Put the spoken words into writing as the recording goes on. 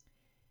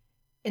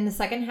In the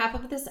second half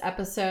of this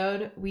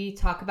episode, we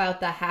talk about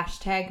the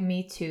hashtag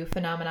 #MeToo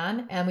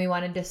phenomenon, and we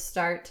wanted to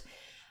start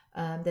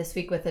this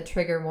week with a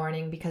trigger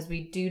warning because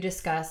we do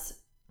discuss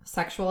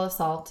sexual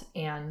assault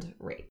and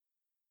rape.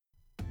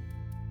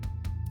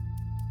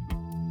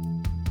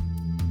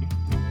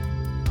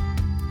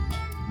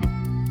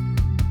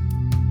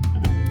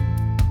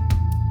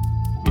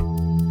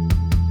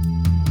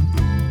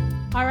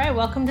 All right,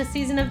 welcome to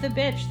Season of the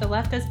Bitch, the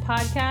leftist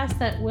podcast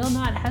that will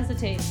not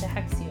hesitate to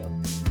hex you.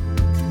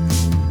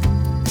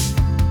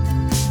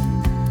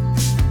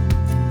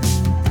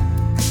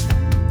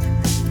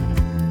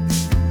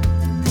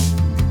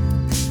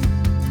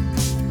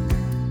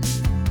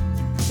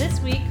 This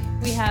week,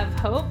 we have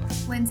Hope,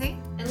 Lindsay,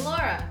 and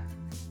Laura.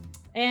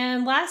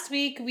 And last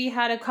week, we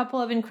had a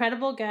couple of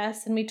incredible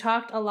guests, and we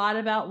talked a lot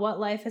about what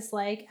life is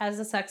like as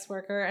a sex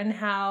worker and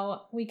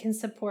how we can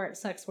support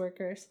sex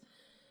workers.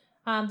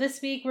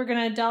 This week, we're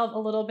going to delve a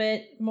little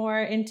bit more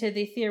into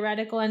the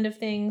theoretical end of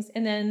things.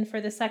 And then for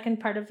the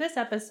second part of this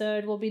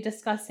episode, we'll be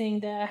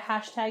discussing the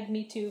hashtag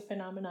 #MeToo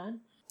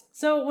phenomenon.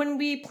 So when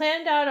we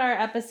planned out our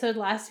episode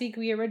last week,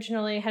 we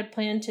originally had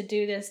planned to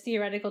do this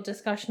theoretical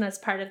discussion as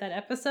part of that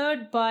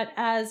episode. But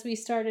as we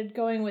started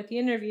going with the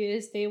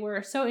interviews, they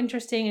were so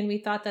interesting and we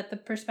thought that the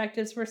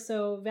perspectives were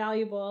so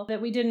valuable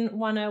that we didn't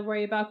want to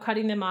worry about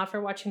cutting them off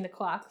or watching the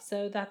clock.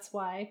 So that's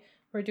why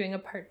we're doing a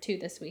part 2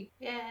 this week.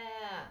 Yeah.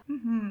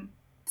 Mm-hmm.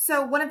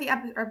 So one of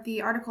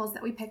the articles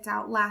that we picked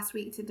out last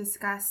week to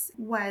discuss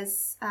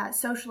was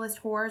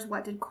Socialist Whores,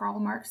 What Did Karl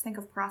Marx Think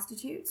of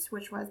Prostitutes?,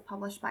 which was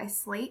published by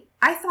Slate.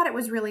 I thought it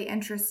was really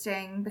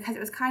interesting because it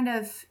was kind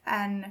of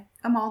an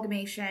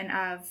amalgamation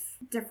of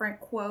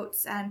different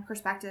quotes and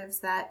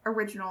perspectives that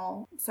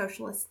original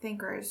socialist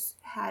thinkers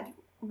had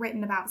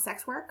written about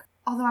sex work,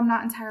 although I'm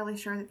not entirely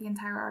sure that the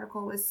entire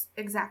article was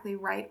exactly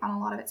right on a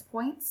lot of its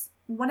points.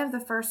 One of the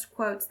first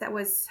quotes that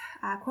was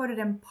quoted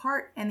in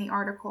part in the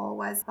article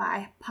was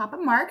by Papa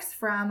Marx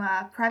from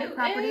Private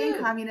Property and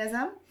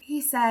Communism.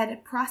 He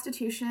said,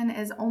 "Prostitution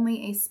is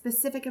only a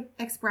specific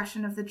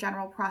expression of the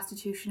general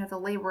prostitution of the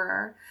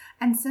laborer,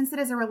 and since it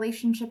is a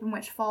relationship in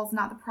which falls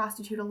not the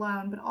prostitute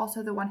alone, but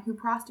also the one who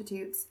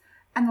prostitutes,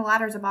 and the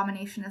latter's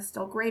abomination is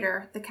still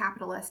greater, the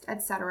capitalist,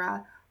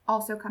 etc.,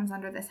 also comes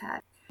under this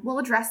head." We'll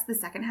address the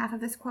second half of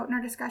this quote in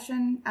our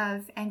discussion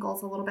of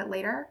Engels a little bit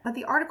later, but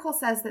the article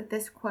says that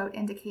this quote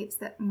indicates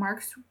that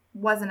Marx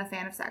wasn't a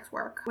fan of sex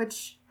work,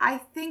 which I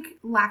think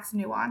lacks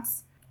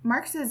nuance.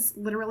 Marx is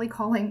literally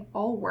calling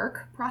all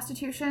work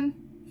prostitution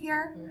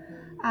here,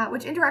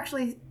 which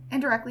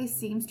indirectly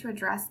seems to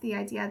address the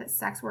idea that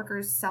sex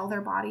workers sell their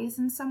bodies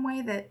in some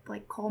way that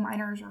like coal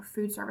miners or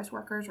food service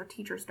workers or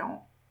teachers don't.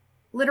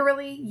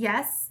 Literally,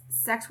 yes,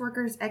 sex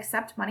workers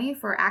accept money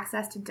for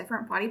access to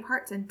different body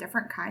parts and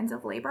different kinds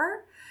of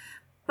labor,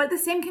 but the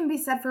same can be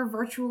said for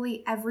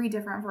virtually every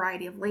different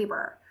variety of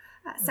labor.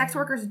 Sex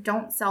workers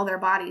don't sell their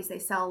bodies, they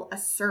sell a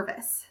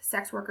service.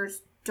 Sex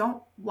workers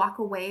don't walk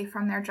away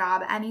from their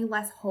job any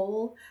less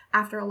whole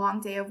after a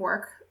long day of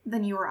work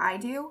than you or I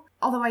do.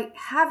 Although I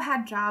have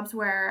had jobs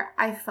where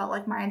I felt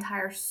like my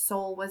entire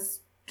soul was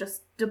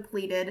just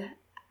depleted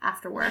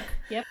after work.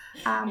 Yep.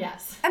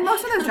 Yes. And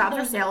most of those jobs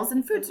are sales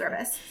and food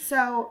service.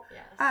 So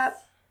Yes.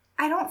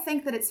 I don't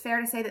think that it's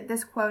fair to say that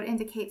this quote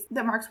indicates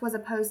that Marx was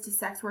opposed to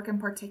sex work in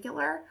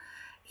particular.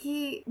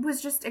 He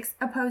was just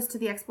opposed to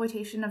the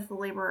exploitation of the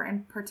laborer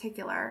in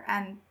particular,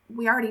 and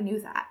we already knew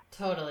that.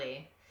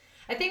 Totally.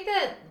 I think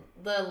that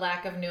the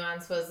lack of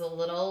nuance was a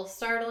little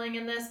startling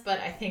in this, but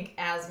I think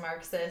as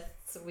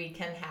Marxists, we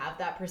can have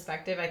that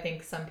perspective. I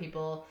think some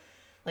people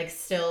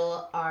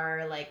still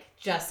are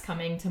just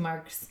coming to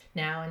Marx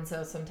now, and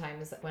so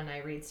sometimes when I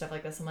read stuff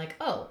like this I'm like,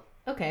 oh,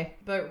 okay.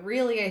 But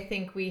really I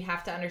think we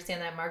have to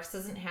understand that Marx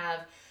doesn't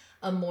have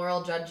a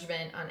moral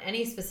judgment on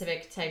any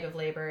specific type of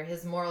labor.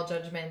 His moral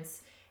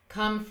judgments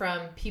come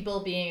from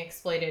people being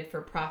exploited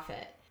for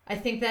profit. I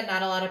think that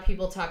not a lot of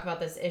people talk about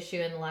this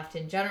issue in the left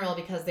in general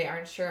because they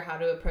aren't sure how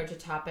to approach a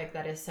topic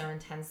that is so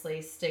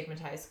intensely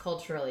stigmatized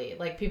culturally.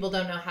 People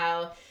don't know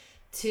how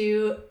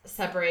to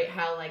separate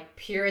how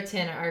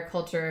Puritan our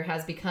culture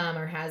has become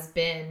or has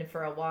been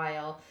for a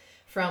while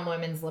from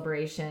women's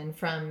liberation,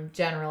 from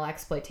general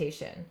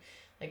exploitation.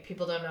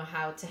 People don't know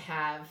how to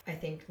have, I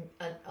think,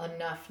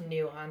 enough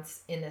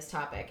nuance in this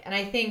topic. And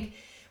I think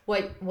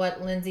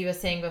what Lindsay was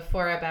saying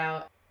before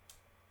about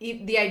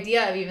the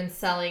idea of even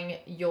selling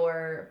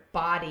your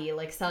body,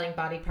 selling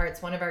body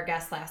parts. One of our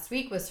guests last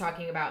week was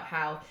talking about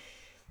how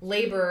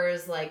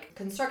laborers like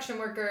construction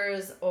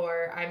workers,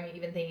 or I'm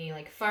even thinking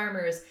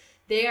farmers,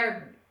 they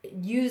are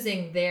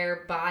using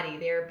their body.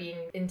 They are being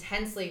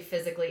intensely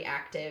physically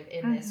active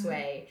in this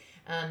way.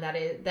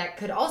 That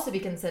could also be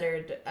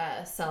considered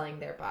selling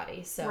their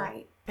body. So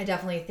right. I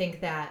definitely think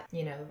that,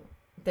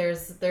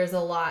 there's a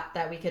lot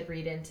that we could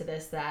read into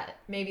this that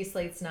maybe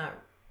Slate's not,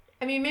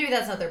 maybe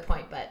that's not their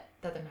point, but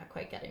that they're not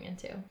quite getting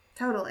into.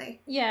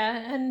 Totally.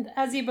 Yeah, and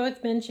as you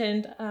both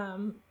mentioned,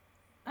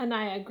 and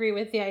I agree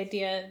with the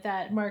idea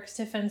that Marx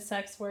defends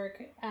sex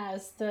work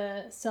as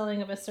the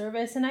selling of a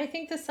service, and I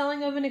think the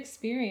selling of an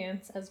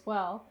experience as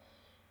well.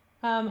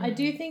 I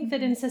do think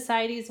that in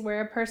societies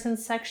where a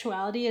person's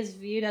sexuality is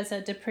viewed as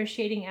a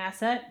depreciating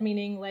asset,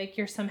 meaning like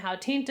you're somehow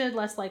tainted,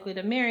 less likely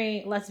to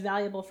marry, less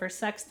valuable for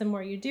sex the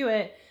more you do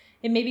it,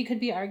 it maybe could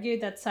be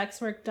argued that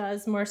sex work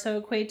does more so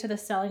equate to the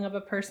selling of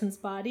a person's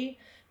body.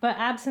 But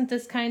absent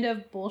this kind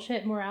of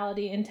bullshit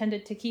morality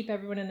intended to keep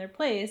everyone in their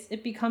place,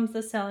 it becomes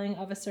the selling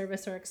of a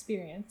service or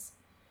experience.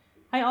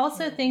 I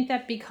also think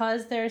that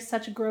because there's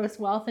such gross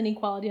wealth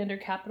inequality under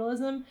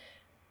capitalism,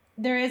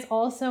 there is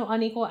also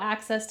unequal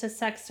access to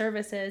sex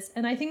services.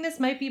 And I think this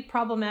might be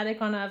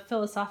problematic on a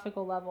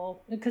philosophical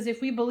level, because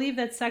if we believe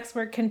that sex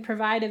work can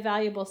provide a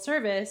valuable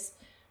service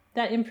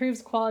that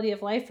improves quality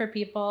of life for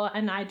people,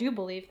 and I do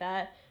believe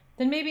that,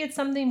 then maybe it's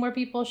something more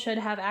people should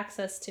have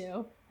access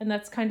to. And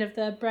that's kind of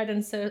the bread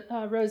and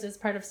roses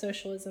part of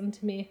socialism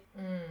to me.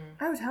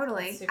 Oh,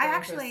 totally. I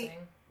actually,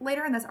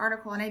 later in this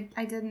article, and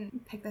I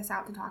didn't pick this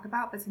out to talk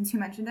about, but since you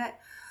mentioned it,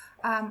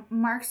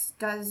 Marx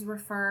does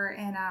refer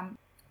in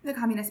the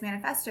Communist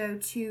Manifesto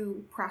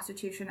to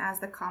prostitution as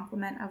the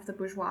complement of the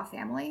bourgeois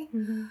family.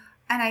 And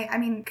I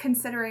mean,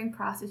 considering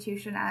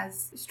prostitution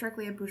as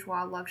strictly a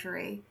bourgeois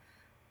luxury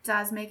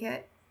does make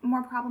it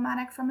more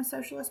problematic from a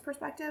socialist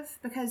perspective,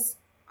 because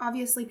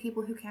obviously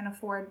people who can't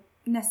afford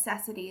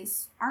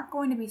necessities aren't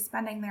going to be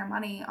spending their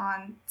money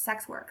on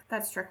sex work.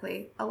 That's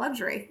strictly a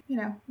luxury. You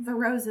know, the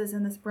roses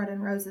in this bread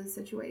and roses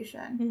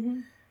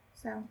situation.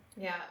 So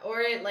yeah, or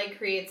it like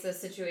creates a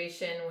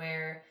situation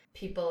where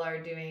people are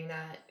doing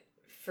that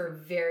for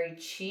very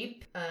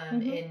cheap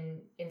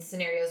in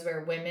scenarios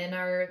where women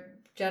are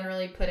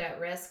generally put at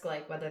risk,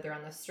 like whether they're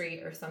on the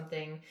street or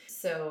something.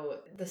 So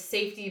the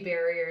safety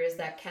barriers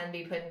that can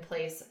be put in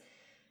place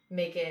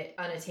make it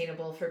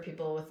unattainable for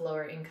people with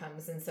lower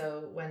incomes. And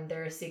so when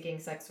they're seeking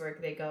sex work,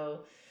 they go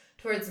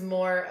towards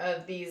more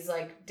of these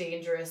like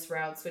dangerous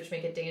routes, which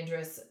make it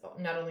dangerous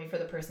not only for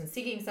the person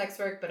seeking sex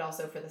work, but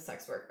also for the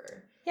sex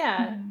worker.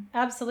 Yeah,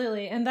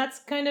 absolutely. And that's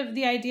kind of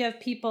the idea of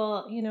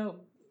people, you know,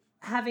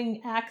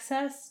 having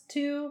access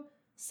to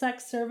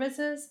sex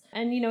services.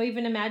 And, you know,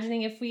 even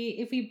imagining if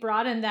we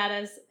broaden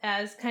that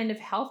as kind of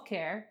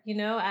healthcare, you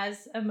know,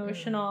 as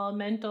emotional,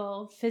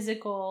 mental,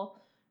 physical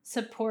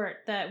support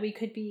that we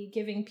could be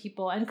giving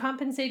people and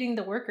compensating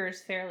the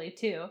workers fairly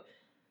too.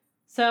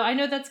 So I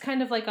know that's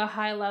kind of like a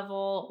high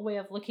level way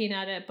of looking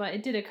at it, but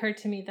it did occur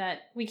to me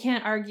that we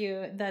can't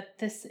argue that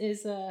this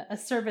is a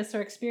service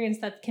or experience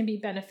that can be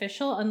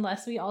beneficial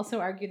unless we also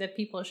argue that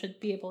people should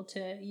be able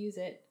to use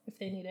it if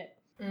they need it.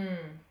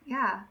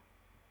 Yeah.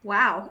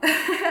 Wow.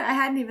 I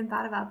hadn't even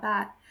thought about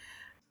that.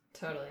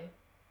 Totally.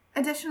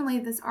 Additionally,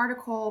 this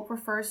article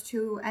refers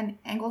to an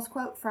Engels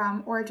quote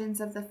from Origins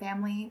of the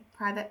Family,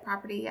 Private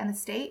Property, and the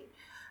State.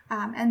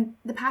 And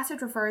the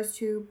passage refers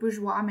to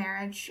bourgeois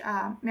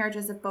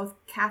marriages of both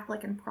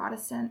Catholic and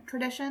Protestant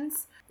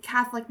traditions.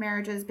 Catholic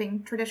marriages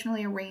being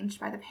traditionally arranged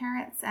by the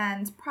parents,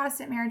 and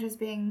Protestant marriages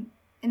being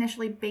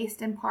initially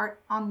based in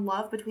part on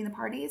love between the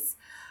parties,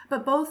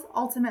 but both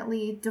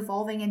ultimately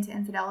devolving into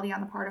infidelity on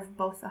the part of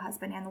both the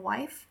husband and the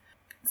wife.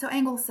 So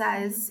Engels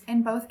says,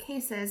 in both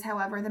cases,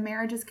 however, the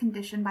marriage is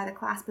conditioned by the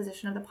class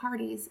position of the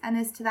parties and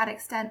is to that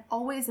extent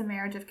always a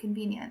marriage of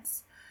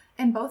convenience.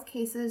 In both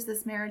cases,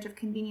 this marriage of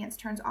convenience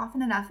turns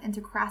often enough into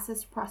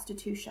crassest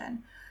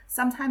prostitution,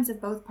 sometimes of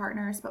both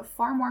partners, but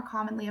far more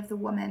commonly of the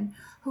woman,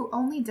 who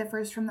only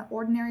differs from the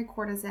ordinary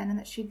courtesan in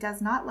that she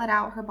does not let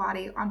out her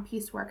body on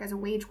piecework as a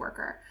wage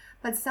worker,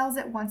 but sells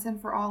it once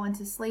and for all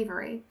into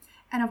slavery.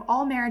 And of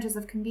all marriages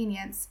of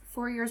convenience,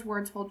 Fourier's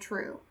words hold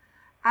true.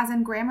 As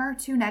in grammar,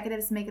 two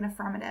negatives make an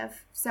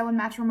affirmative, so in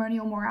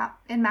matrimonial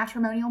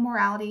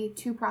morality,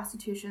 two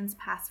prostitutions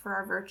pass for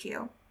our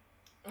virtue.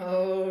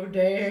 Oh,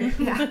 damn.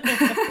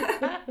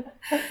 Yeah.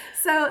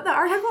 So the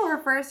article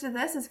refers to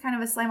this as kind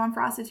of a slam on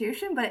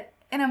prostitution, but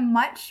in a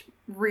much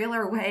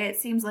realer way, it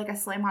seems like a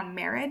slam on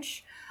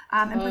marriage,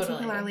 and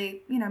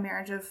particularly, you know,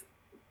 marriage of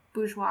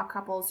bourgeois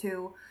couples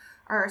who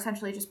are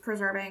essentially just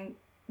preserving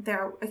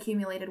their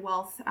accumulated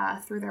wealth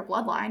through their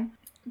bloodline.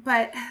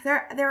 But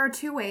there are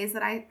two ways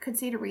that I could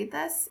see to read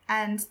this,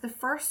 and the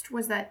first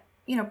was that,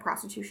 you know,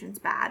 prostitution's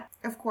bad.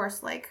 Of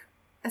course, like,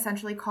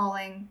 essentially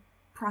calling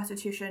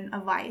prostitution a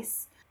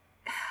vice.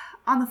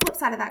 On the flip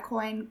side of that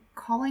coin,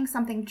 calling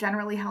something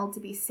generally held to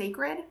be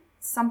sacred,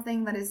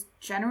 something that is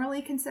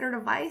generally considered a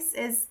vice,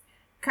 is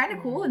kind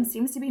of cool and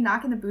seems to be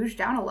knocking the bouge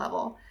down a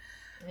level.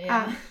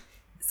 Yeah.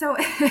 So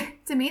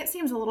to me, it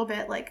seems a little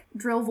bit like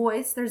drill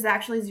voice. There's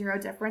actually zero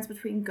difference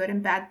between good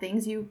and bad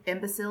things, you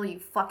imbecile, you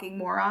fucking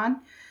moron.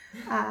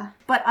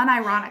 But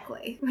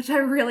unironically, which I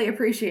really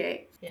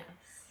appreciate. Yes.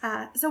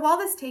 So while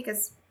this take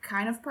is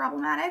kind of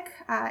problematic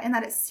in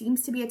that it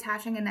seems to be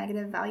attaching a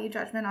negative value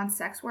judgment on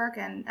sex work,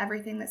 and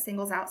everything that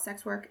singles out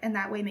sex work in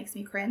that way makes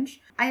me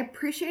cringe, I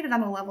appreciate it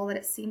on the level that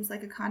it seems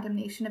like a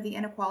condemnation of the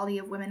inequality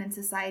of women in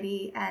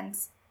society and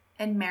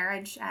in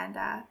marriage and,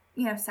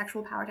 you know,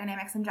 sexual power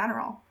dynamics in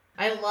general.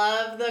 I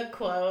love the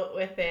quote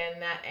within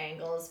that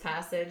Engels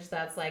passage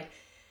that's like,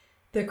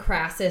 the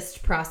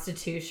crassest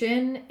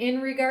prostitution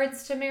in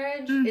regards to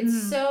marriage.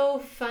 It's so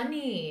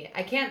funny.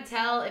 I can't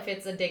tell if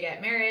it's a dig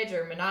at marriage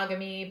or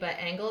monogamy, but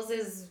Engels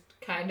is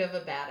kind of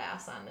a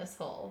badass on this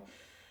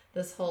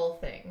whole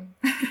thing.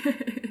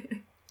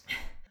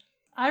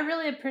 I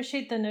really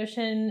appreciate the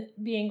notion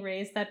being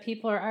raised that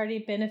people are already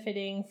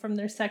benefiting from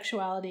their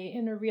sexuality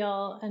in a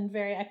real and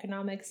very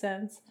economic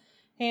sense,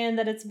 and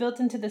that it's built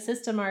into the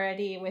system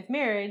already with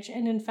marriage,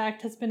 and in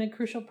fact has been a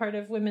crucial part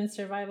of women's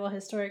survival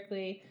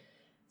historically,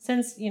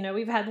 since,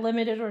 we've had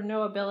limited or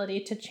no ability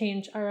to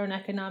change our own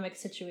economic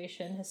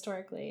situation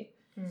historically.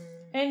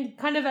 And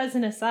kind of as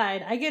an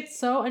aside, I get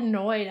so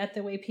annoyed at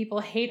the way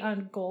people hate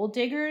on gold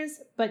diggers,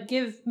 but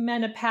give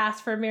men a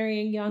pass for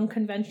marrying young,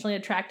 conventionally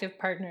attractive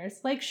partners.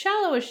 Like,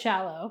 shallow is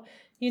shallow,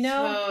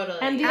 Totally.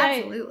 And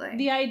Absolutely.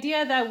 the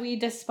idea that we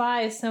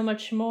despise so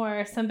much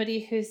more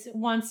somebody who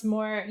wants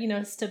more,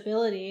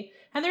 stability.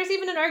 And there's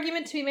even an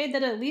argument to be made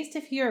that at least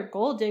if you're a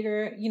gold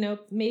digger,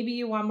 maybe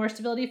you want more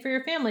stability for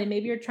your family.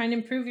 Maybe you're trying to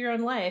improve your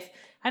own life.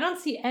 I don't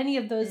see any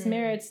of those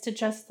merits to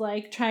just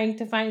like trying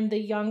to find the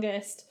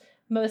youngest,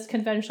 most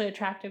conventionally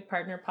attractive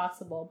partner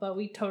possible, but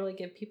we totally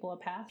give people a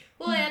pass.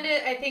 Well, and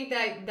I think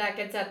that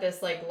gets at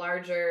this like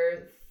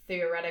larger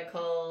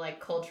theoretical, like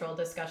cultural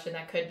discussion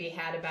that could be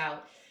had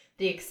about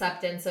the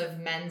acceptance of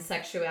men's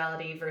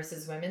sexuality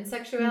versus women's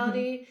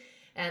sexuality.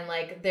 And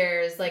like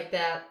there's like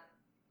that,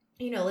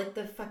 like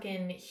the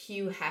fucking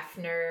Hugh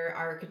Hefner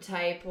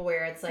archetype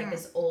where it's like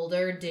this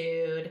older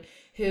dude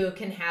who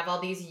can have all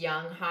these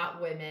young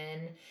hot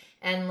women,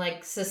 and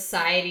like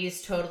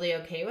society's totally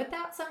okay with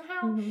that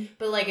somehow.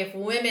 But like if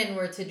women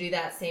were to do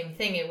that same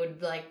thing, it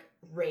would like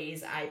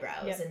raise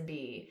eyebrows and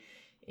be,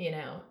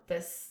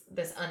 this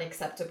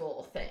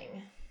unacceptable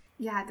thing.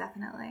 Yeah,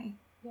 definitely.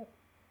 Yep.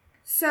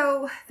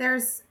 So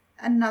there's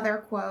another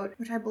quote,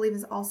 which I believe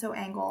is also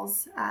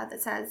Engels,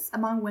 that says,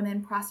 "Among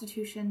women,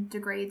 prostitution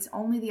degrades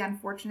only the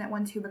unfortunate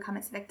ones who become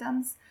its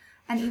victims,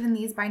 and even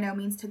these by no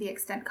means to the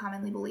extent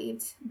commonly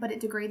believed, but it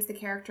degrades the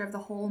character of the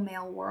whole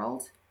male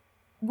world,"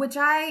 which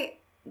I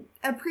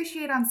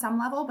appreciate on some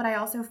level, but I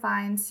also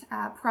find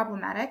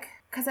problematic,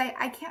 because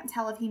I can't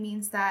tell if he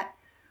means that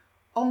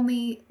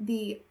only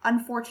the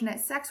unfortunate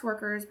sex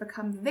workers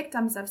become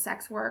victims of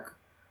sex work,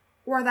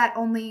 or that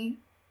only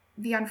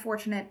the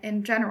unfortunate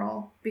in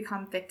general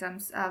become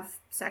victims of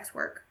sex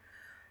work.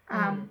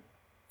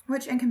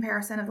 Which in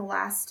comparison of the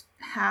last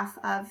half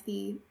of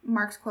the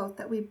Marx quote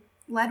that we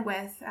led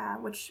with,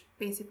 which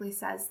basically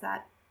says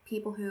that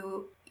people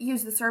who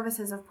use the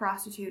services of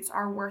prostitutes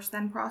are worse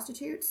than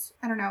prostitutes.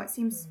 I don't know, it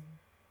seems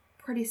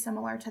pretty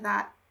similar to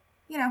that.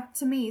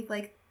 To me,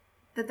 like,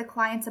 that the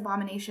client's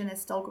abomination is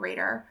still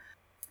greater.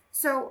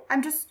 So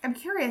I'm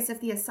curious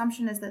if the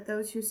assumption is that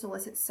those who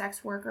solicit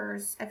sex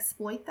workers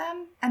exploit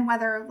them, and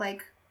whether,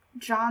 like,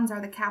 Johns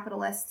are the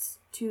capitalists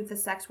to the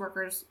sex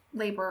workers'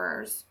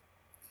 laborers.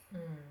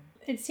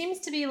 It seems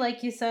to be,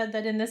 like you said,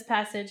 that in this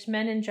passage,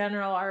 men in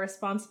general are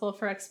responsible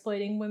for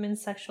exploiting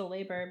women's sexual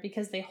labor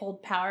because they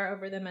hold power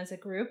over them as a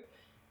group,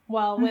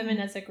 while women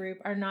as a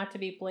group are not to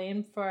be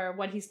blamed for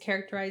what he's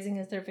characterizing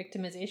as their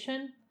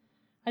victimization.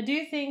 I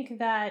do think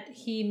that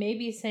he may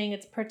be saying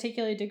it's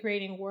particularly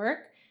degrading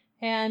work,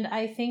 and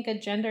I think a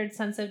gendered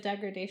sense of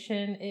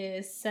degradation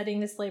is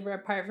setting this labor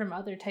apart from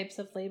other types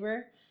of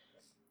labor.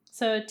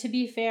 So to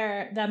be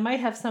fair, that might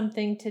have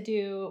something to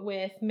do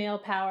with male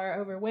power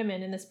over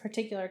women in this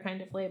particular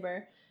kind of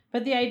labor.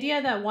 But the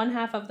idea that one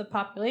half of the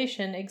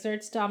population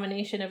exerts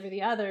domination over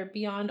the other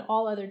beyond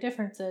all other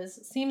differences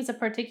seems a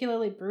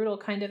particularly brutal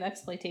kind of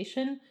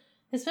exploitation,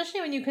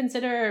 especially when you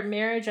consider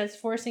marriage as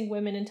forcing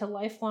women into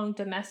lifelong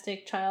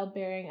domestic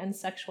childbearing and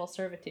sexual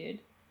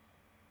servitude.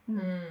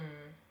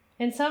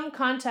 In some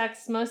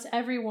contexts, most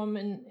every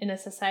woman in a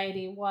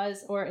society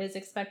was or is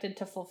expected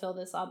to fulfill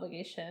this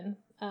obligation.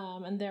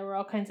 And there were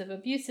all kinds of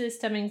abuses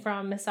stemming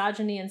from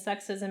misogyny and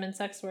sexism in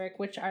sex work,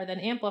 which are then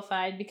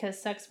amplified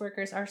because sex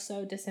workers are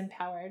so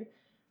disempowered,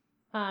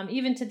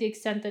 even to the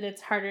extent that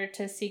it's harder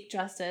to seek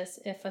justice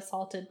if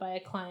assaulted by a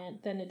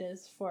client than it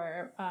is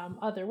for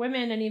other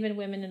women and even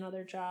women in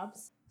other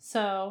jobs.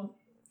 So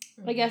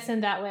I guess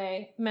in that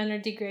way, men are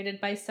degraded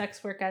by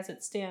sex work as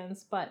it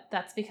stands, but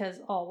that's because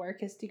all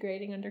work is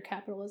degrading under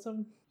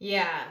capitalism.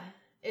 Yeah.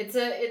 This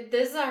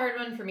is a hard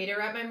one for me to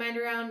wrap my mind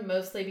around,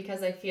 mostly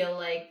because I feel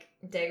like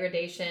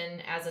degradation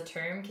as a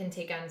term can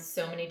take on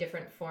so many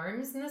different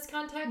forms in this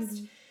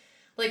context.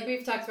 Like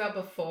we've talked about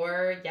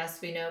before, yes,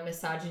 we know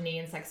misogyny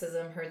and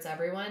sexism hurts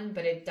everyone,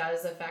 but it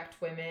does affect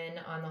women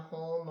on the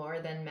whole more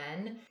than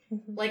men.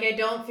 Like, I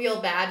don't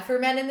feel bad for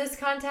men in this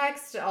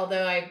context,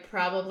 although I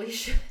probably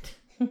should.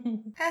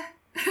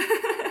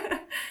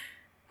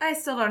 I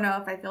still don't know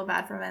if I feel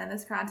bad for men in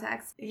this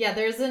context. Yeah,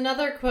 there's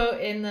another quote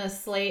in the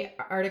Slate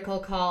article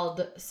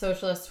called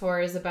 "Socialist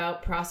Whores"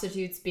 about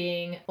prostitutes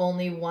being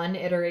only one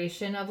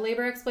iteration of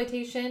labor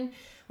exploitation,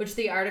 which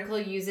the article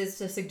uses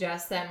to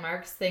suggest that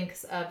Marx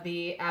thinks of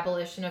the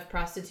abolition of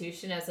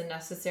prostitution as a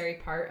necessary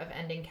part of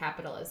ending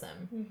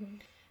capitalism.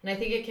 And I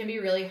think it can be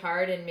really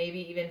hard and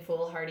maybe even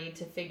foolhardy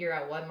to figure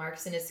out what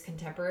Marx and his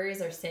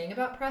contemporaries are saying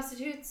about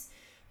prostitutes,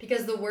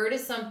 because the word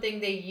is something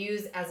they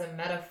use as a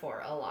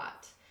metaphor a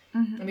lot.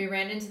 And we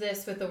ran into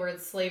this with the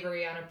word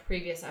slavery on a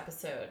previous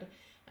episode.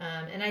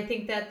 And I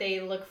think that they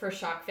look for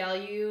shock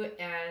value,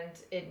 and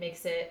it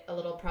makes it a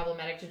little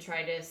problematic to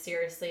try to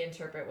seriously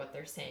interpret what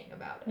they're saying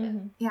about it.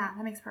 Mm-hmm. Yeah,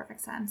 that makes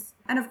perfect sense.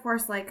 And of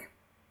course, like,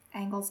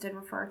 Engels did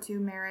refer to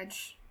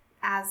marriage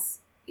as,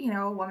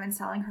 a woman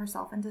selling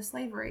herself into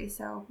slavery.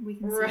 So we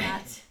can see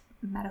that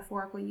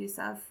metaphorical use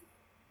of,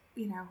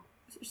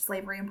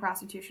 slavery and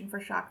prostitution for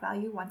shock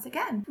value once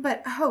again.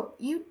 But Hope,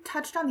 you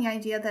touched on the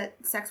idea that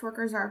sex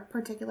workers are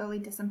particularly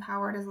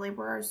disempowered as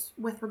laborers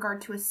with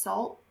regard to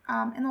assault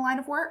in the line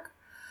of work.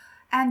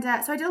 And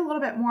so I did a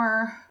little bit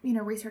more,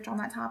 research on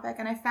that topic,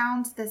 and I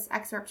found this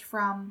excerpt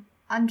from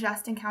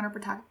Unjust and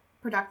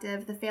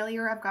Counterproductive, The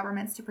Failure of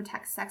Governments to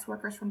Protect Sex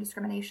Workers from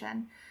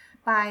Discrimination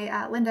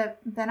by Linda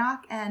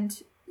Bennock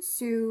and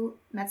Sue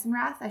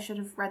Metzenrath. I should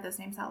have read those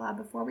names out loud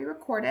before we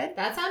recorded.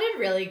 That sounded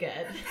really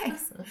good.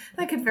 Thanks.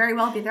 That could very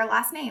well be their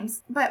last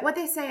names. But what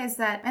they say is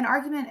that an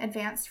argument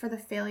advanced for the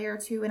failure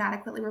to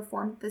inadequately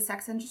reform the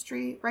sex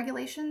industry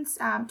regulations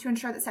to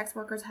ensure that sex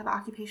workers have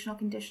occupational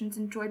conditions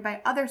enjoyed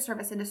by other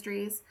service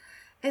industries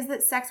is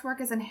that sex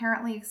work is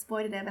inherently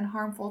exploitative and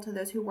harmful to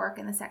those who work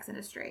in the sex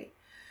industry.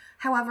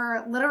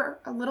 However,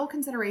 little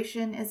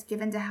consideration is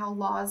given to how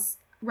laws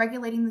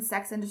regulating the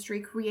sex industry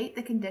create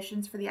the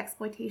conditions for the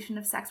exploitation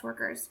of sex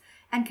workers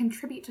and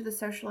contribute to the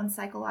social and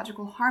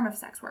psychological harm of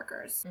sex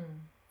workers.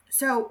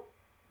 So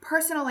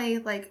personally,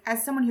 like,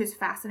 as someone who's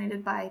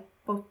fascinated by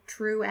both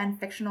true and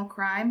fictional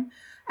crime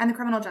and the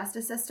criminal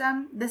justice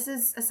system, this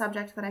is a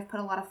subject that I've put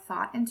a lot of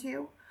thought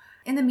into.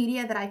 In the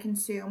media that I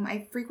consume,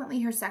 I frequently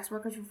hear sex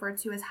workers referred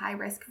to as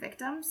high-risk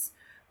victims,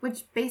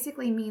 which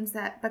basically means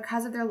that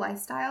because of their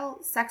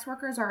lifestyle, sex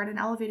workers are at an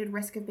elevated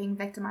risk of being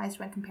victimized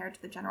when compared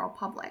to the general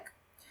public.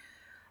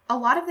 A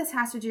lot of this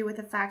has to do with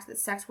the fact that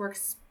sex work,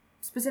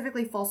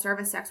 specifically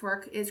full-service sex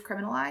work, is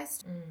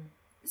criminalized.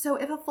 So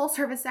if a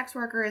full-service sex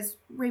worker is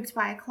raped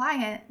by a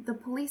client, the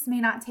police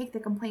may not take the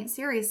complaint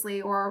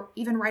seriously or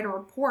even write a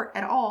report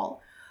at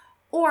all.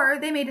 Or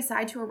they may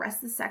decide to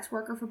arrest the sex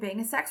worker for being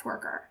a sex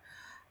worker.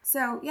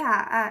 So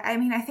yeah,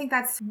 I think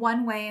that's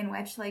one way in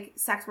which, like,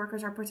 sex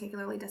workers are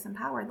particularly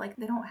disempowered. Like,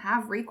 they don't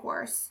have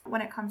recourse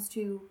when it comes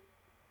to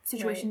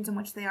situations in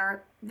which they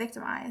are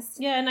victimized.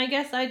 Yeah, and I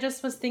guess I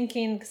just was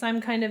thinking, because I'm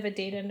kind of a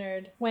data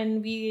nerd,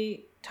 when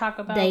we talk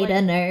about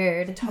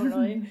nerd.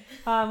 Totally.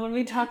 When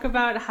we talk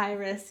about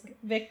high-risk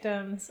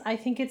victims, I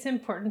think it's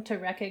important to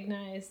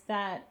recognize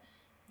that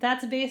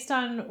that's based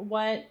on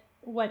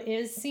what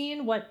is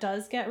seen, what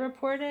does get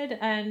reported,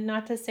 and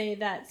not to say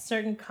that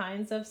certain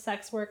kinds of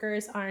sex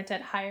workers aren't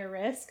at higher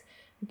risk,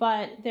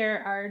 but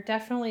there are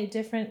definitely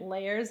different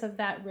layers of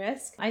that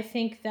risk. I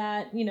think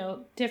that,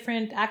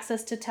 different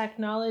access to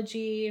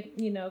technology,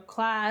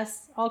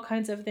 class, all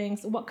kinds of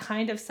things, what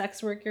kind of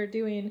sex work you're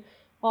doing,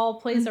 all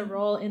plays a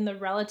role in the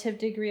relative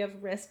degree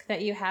of risk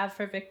that you have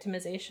for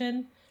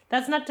victimization.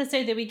 That's not to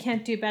say that we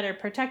can't do better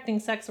protecting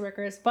sex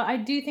workers, but I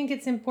do think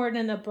it's important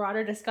in a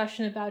broader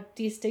discussion about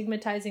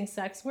destigmatizing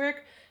sex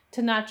work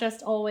to not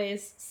just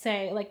always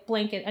say, like,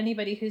 blanket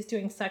anybody who's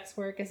doing sex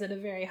work is at a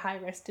very high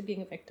risk to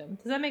being a victim.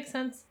 Does that make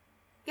sense?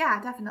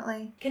 Yeah,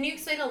 definitely. Can you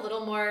explain a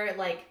little more,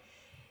 like,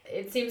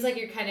 it seems like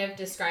you're kind of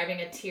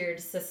describing a tiered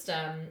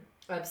system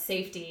of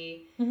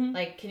safety.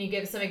 Like, can you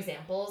give some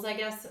examples, I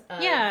guess?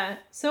 Yeah.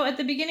 So at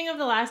the beginning of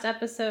the last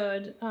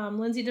episode,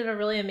 Lindsay did a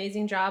really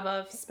amazing job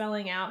of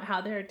spelling out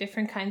how there are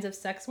different kinds of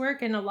sex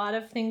work, and a lot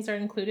of things are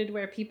included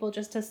where people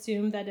just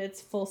assume that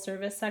it's full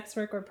service sex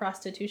work or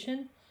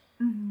prostitution.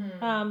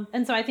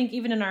 And so I think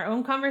even in our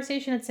own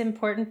conversation, it's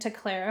important to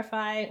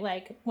clarify,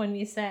 like, when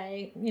we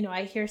say,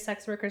 I hear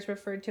sex workers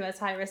referred to as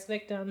high-risk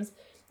victims,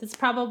 it's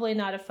probably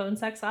not a phone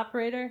sex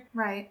operator.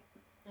 Right.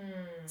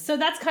 So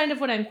that's kind of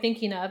what I'm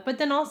thinking of. But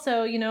then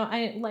also,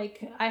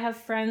 I have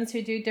friends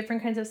who do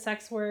different kinds of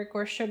sex work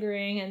or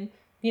sugaring, and,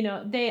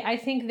 I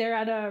think they're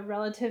at a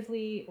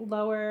relatively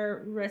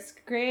lower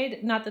risk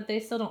grade, not that they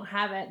still don't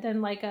have it,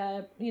 than like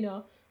a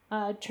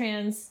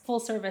trans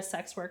full-service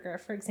sex worker,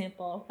 for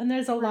example. And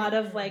there's a lot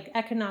of, like,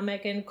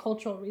 economic and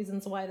cultural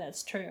reasons why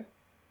that's true.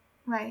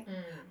 Right.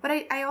 But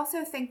I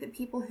also think that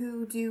people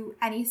who do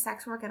any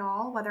sex work at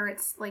all, whether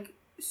it's, like,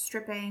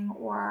 stripping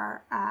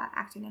or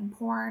acting in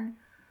porn,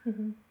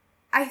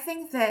 I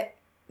think that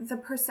the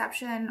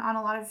perception on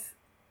a lot of,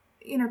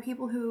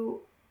 people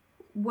who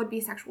would be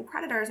sexual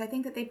predators, I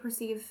think that they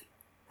perceive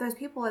those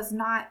people as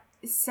not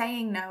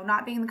saying no,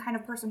 not being the kind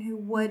of person who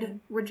would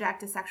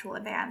reject a sexual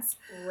advance.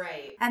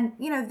 Right. And,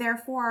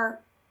 therefore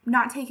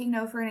not taking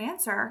no for an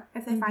answer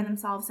if they find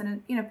themselves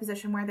in a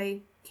position where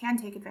they can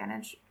take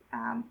advantage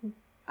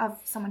of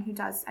someone who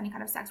does any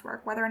kind of sex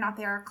work, whether or not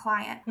they are a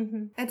client.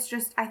 It's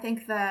just, I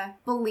think, the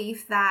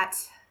belief that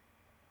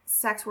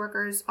sex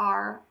workers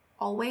are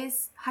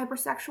always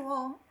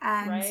hypersexual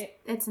and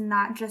it's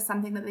not just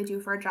something that they do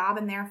for a job,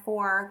 and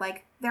therefore,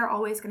 like, they're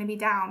always going to be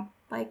down.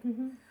 Like,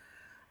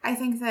 I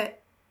think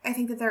that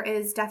there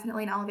is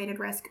definitely an elevated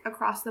risk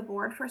across the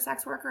board for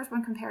sex workers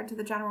when compared to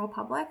the general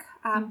public.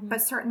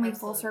 But certainly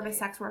full-service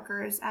sex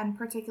workers, and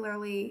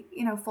particularly,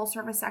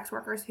 full-service sex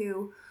workers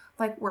who,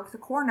 like, work the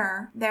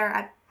corner, they're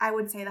at, I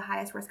would say, the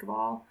highest risk of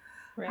all.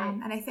 Right.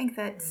 And I think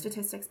that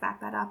statistics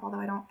back that up, although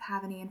I don't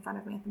have any in front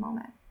of me at the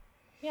moment.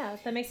 Yeah,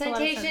 that makes a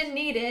lot of sense. Citation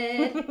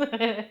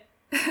needed.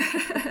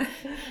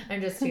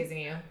 I'm just teasing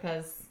you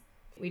because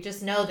we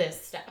just know this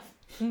stuff.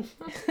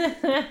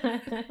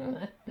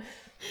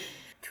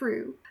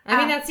 True. I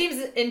mean, that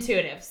seems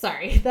intuitive.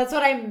 Sorry. That's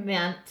what I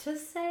meant to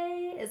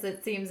say, is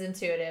it seems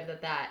intuitive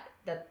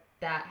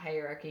that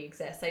hierarchy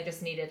exists. I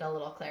just needed a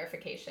little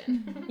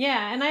clarification.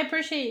 Yeah, and I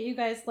appreciate you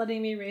guys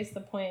letting me raise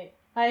the point.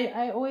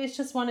 I always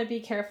just want to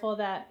be careful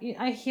that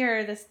I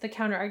hear the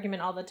counter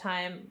argument all the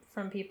time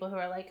from people who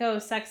are like, oh,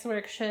 sex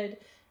work should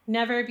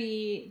never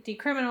be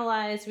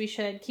decriminalized. We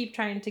should keep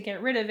trying to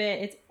get rid of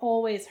it. It's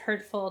always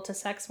hurtful to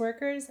sex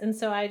workers. And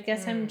so I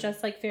guess I'm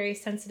just like very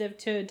sensitive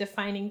to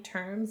defining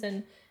terms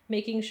and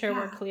making sure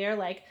we're clear.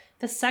 Like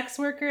the sex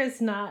worker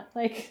is not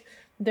like,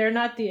 they're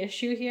not the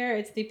issue here.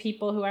 It's the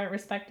people who aren't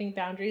respecting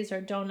boundaries or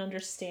don't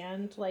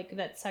understand like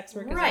that sex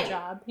work is a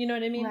job. You know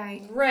what I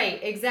mean? Right,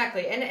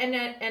 exactly.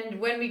 And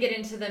when we get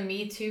into the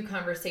Me Too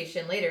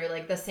conversation later,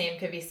 like the same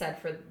could be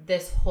said for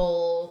this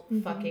whole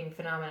fucking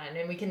phenomenon.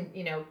 And we can,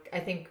 I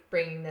think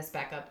bringing this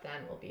back up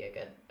then will be a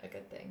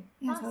good thing.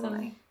 Yeah, Awesome.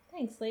 totally.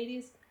 Thanks,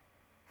 ladies.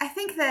 I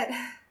think that,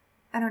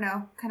 I don't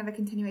know, kind of a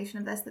continuation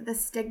of this, that the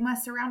stigma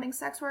surrounding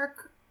sex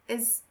work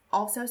is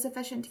also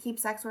sufficient to keep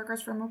sex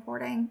workers from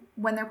reporting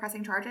when they're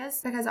pressing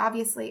charges. Because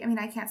obviously, I mean,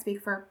 I can't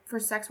speak for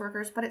sex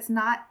workers, but it's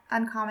not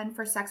uncommon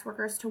for sex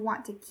workers to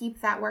want to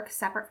keep that work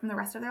separate from the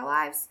rest of their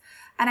lives.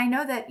 And I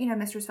know that,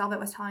 Mistress Velvet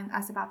was telling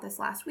us about this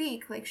last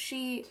week. Like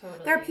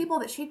there are people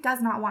that she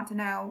does not want to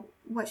know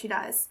what she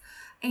does.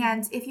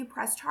 And if you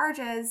press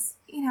charges,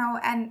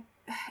 and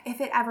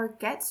if it ever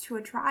gets to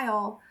a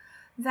trial,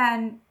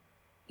 then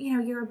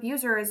your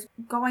abuser is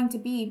going to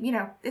be,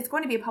 it's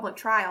going to be a public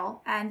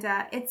trial, and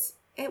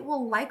it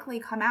will likely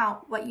come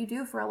out what you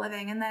do for a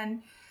living. And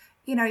then,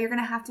 you're going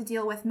to have to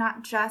deal with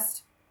not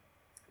just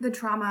the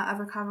trauma of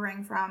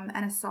recovering from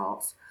an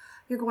assault.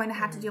 You're going to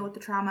have to deal with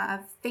the trauma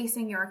of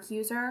facing your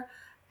accuser,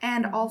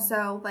 and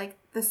also like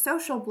the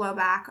social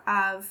blowback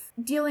of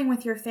dealing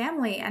with your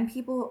family and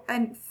people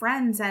and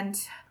friends and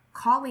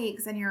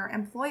colleagues and your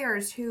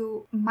employers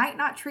who might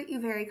not treat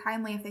you very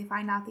kindly if they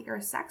find out that you're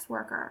a sex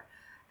worker.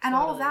 And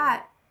all of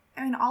that,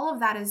 all of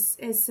that is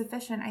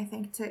sufficient, I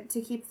think,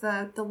 to keep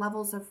the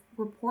levels of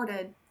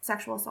reported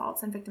sexual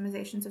assaults and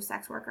victimizations of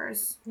sex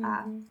workers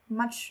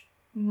much,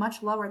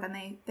 much lower than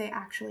they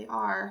actually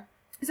are.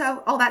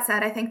 So all that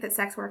said, I think that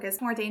sex work is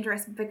more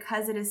dangerous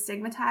because it is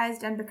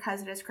stigmatized and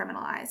because it is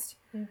criminalized.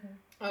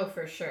 Oh,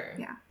 for sure.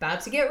 Yeah. About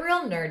to get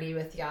real nerdy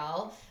with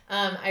y'all.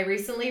 I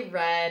recently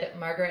read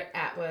Margaret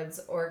Atwood's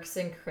Orcs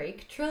and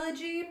Crake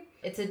trilogy.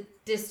 It's a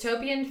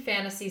dystopian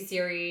fantasy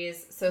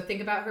series. So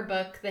think about her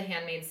book, The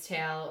Handmaid's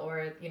Tale,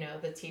 or,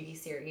 the TV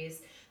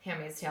series,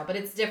 Handmaid's Tale, but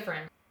it's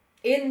different.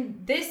 In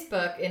this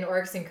book, in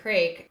Orcs and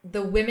Crake,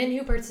 the women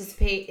who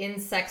participate in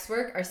sex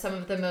work are some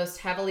of the most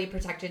heavily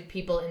protected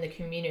people in the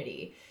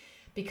community.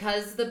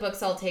 Because the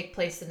books all take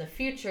place in the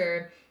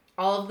future,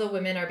 all of the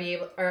women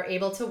are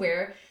able to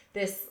wear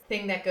this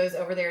thing that goes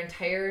over their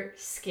entire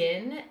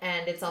skin,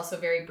 and it's also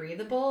very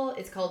breathable.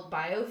 It's called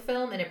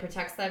biofilm, and it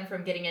protects them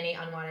from getting any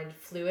unwanted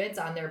fluids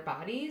on their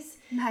bodies.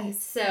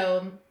 Nice.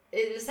 So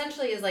it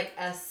essentially is like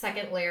a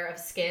second layer of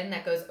skin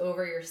that goes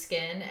over your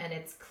skin, and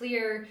it's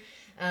clear,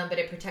 but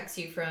it protects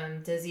you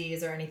from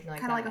disease or anything like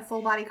that. Kind of like a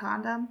full body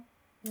condom.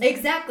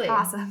 Exactly.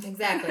 Awesome.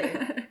 Exactly.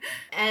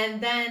 And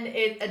then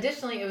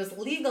it was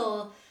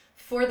legal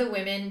for the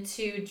women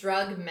to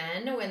drug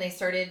men when they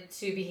started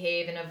to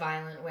behave in a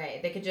violent way.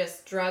 They could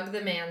just drug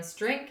the man's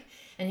drink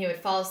and he would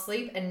fall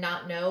asleep and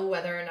not know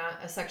whether or not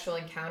a sexual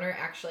encounter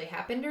actually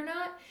happened or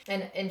not.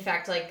 And in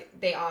fact, like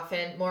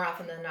more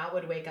often than not,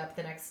 would wake up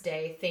the next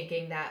day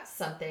thinking that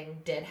something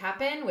did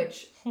happen,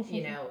 which,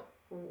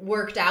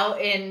 worked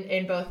out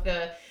in both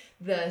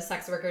the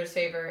sex worker's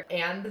favor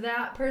and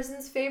that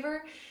person's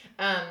favor.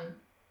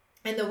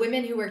 And the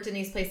women who worked in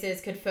these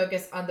places could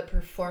focus on the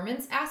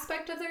performance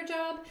aspect of their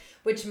job,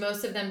 which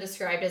most of them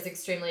described as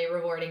extremely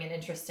rewarding and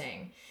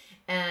interesting.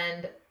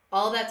 And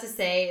all that to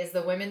say is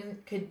the women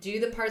could do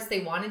the parts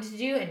they wanted to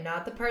do and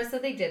not the parts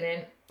that they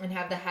didn't, and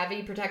have the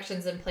heavy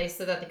protections in place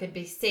so that they could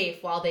be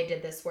safe while they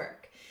did this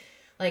work.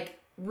 Like,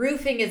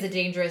 roofing is a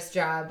dangerous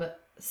job.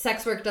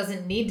 Sex work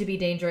doesn't need to be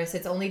dangerous.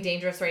 It's only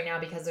dangerous right now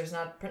because there's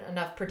not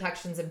enough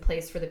protections in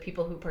place for the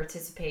people who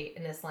participate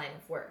in this line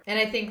of work. And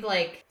I think,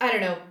 like, I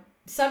don't know,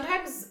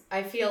 sometimes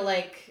I feel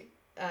like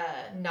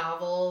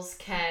novels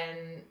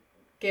can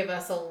give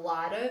us a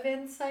lot of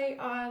insight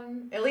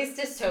on at least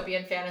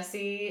dystopian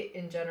fantasy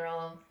in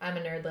general. I'm a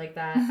nerd like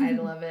that. I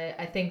love it.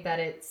 I think that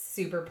it's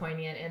super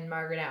poignant, and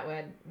Margaret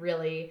Atwood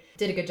really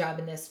did a good job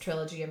in this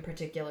trilogy in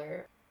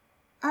particular.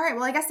 All right,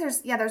 well, I guess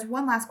there's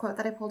one last quote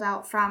that I pulled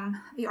out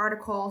from the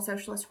article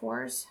Socialist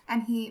Horrors,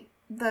 and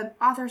the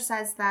author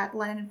says that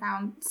Lenin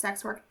found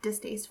sex work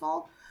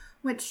distasteful,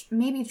 which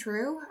may be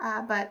true,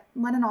 but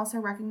Lenin also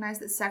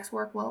recognized that sex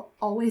work will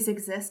always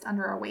exist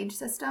under a wage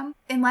system.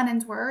 In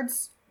Lenin's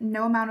words,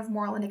 no amount of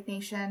moral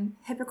indignation,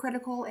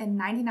 hypocritical in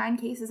 99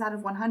 cases out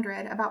of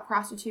 100 about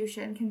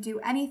prostitution, can do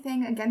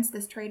anything against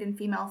this trade in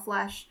female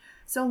flesh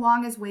so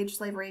long as wage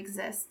slavery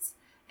exists.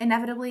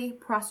 Inevitably,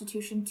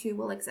 prostitution too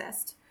will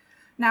exist.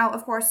 Now,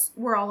 of course,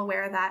 we're all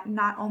aware that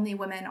not only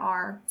women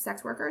are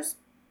sex workers.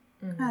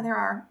 There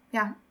are,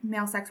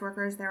 male sex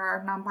workers. There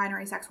are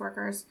non-binary sex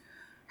workers.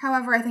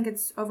 However, I think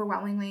it's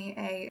overwhelmingly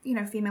a,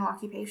 female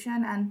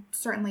occupation, and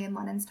certainly in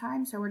Lennon's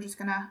time. So we're just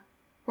going to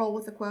roll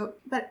with the quote.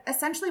 But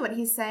essentially what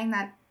he's saying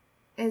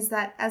is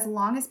that as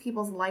long as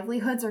people's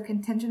livelihoods are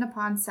contingent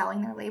upon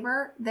selling their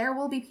labor, there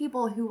will be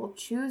people who will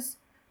choose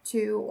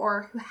to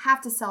or who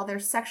have to sell their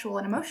sexual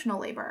and emotional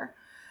labor.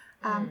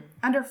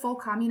 Under full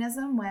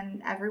communism,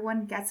 when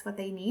everyone gets what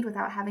they need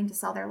without having to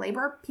sell their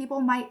labor, people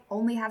might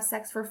only have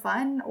sex for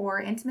fun or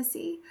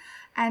intimacy,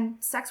 and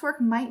sex work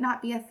might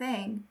not be a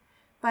thing.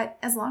 But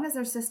as long as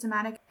there's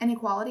systematic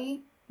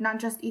inequality, not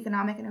just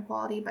economic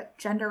inequality, but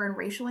gender and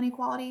racial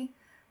inequality,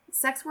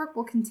 sex work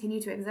will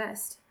continue to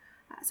exist.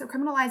 So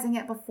criminalizing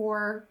it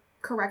before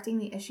correcting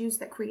the issues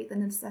that create the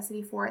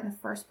necessity for it in the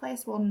first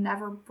place will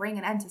never bring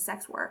an end to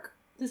sex work.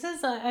 This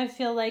is, I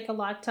feel like, a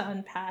lot to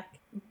unpack.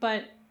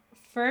 But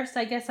first,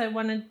 I guess I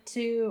wanted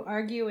to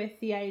argue with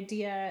the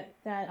idea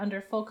that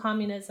under full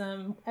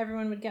communism,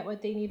 everyone would get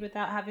what they need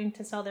without having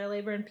to sell their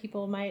labor, and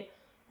people might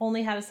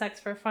only have sex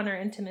for fun or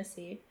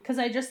intimacy. Because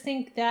I just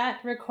think that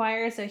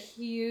requires a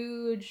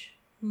huge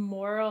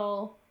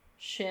moral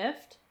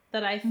shift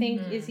that I think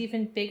is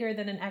even bigger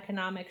than an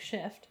economic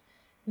shift.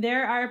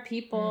 There are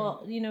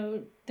people,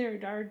 there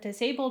are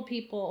disabled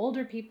people,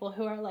 older people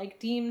who are like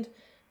deemed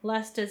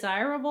less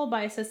desirable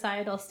by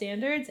societal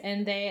standards,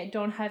 and they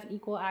don't have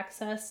equal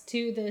access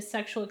to the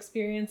sexual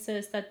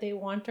experiences that they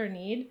want or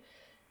need.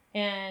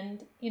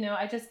 And,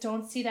 I just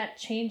don't see that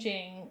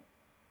changing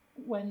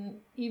when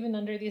even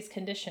under these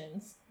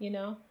conditions,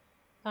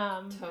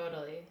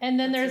 Totally. And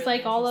then That's there's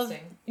really like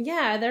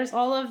there's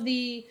all of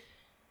the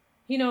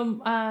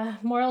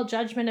moral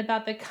judgment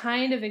about the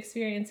kind of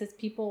experiences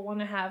people want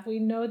to have. We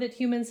know that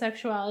human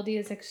sexuality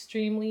is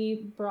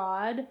extremely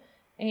broad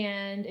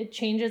and it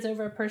changes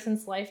over a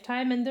person's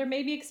lifetime. And there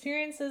may be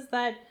experiences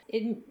that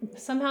it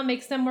somehow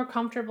makes them more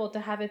comfortable to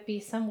have it be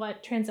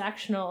somewhat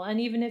transactional. And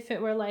even if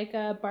it were like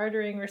a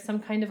bartering or some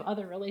kind of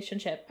other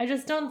relationship, I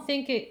just don't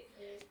think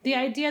the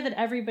idea that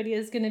everybody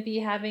is going to be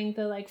having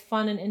the like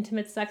fun and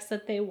intimate sex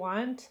that they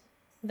want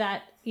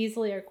that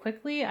easily or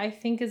quickly, I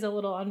think is a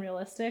little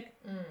unrealistic.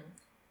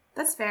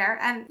 That's fair.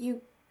 And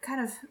you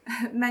kind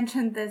of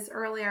mentioned this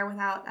earlier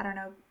without,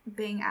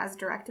 being as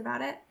direct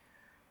about it.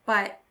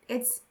 But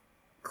it's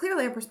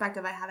clearly a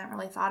perspective I haven't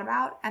really thought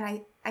about. And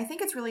I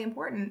think it's really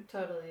important.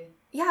 Totally.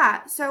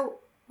 Yeah. So,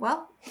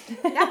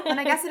 and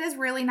I guess it is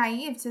really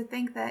naive to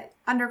think that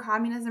under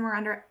communism or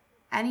under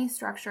any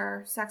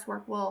structure, sex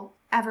work will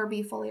ever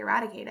be fully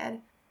eradicated.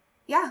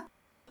 Yeah.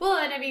 Well,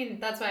 and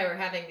that's why we're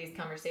having these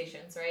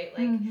conversations, right?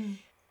 Like,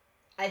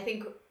 I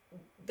think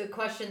the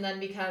question then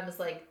becomes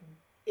like,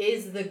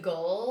 is the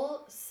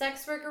goal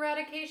sex work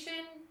eradication?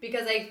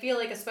 Because I feel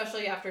like,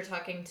 especially after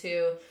talking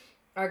to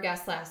our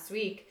guest last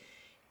week,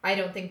 I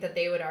don't think that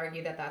they would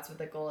argue that that's what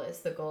the goal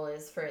is. The goal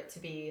is for it to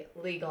be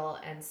legal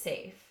and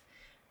safe.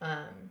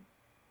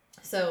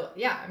 So,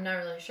 yeah, I'm not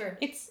really sure.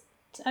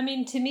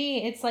 To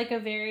me, it's like a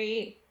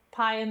very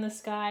pie in the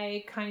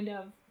sky kind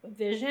of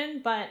vision,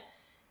 but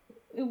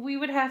we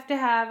would have to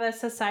have a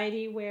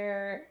society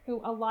where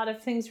a lot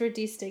of things were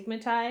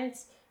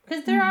destigmatized.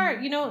 Because there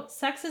are,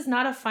 sex is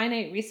not a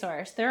finite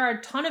resource. There are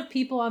a ton of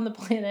people on the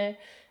planet.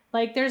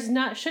 Like,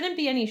 shouldn't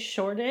be any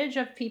shortage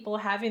of people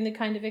having the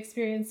kind of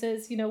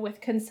experiences, with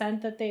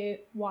consent that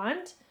they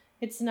want.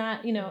 It's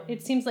not,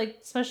 it seems like,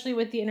 especially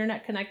with the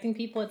internet connecting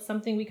people, it's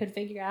something we could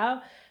figure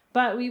out.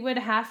 But we would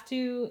have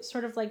to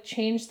sort of like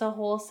change the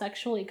whole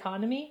sexual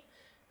economy,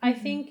 I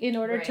think, in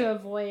order to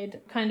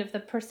avoid kind of the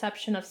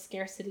perception of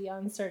scarcity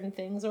on certain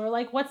things, or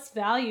like what's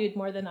valued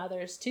more than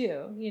others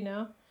too,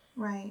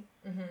 Right.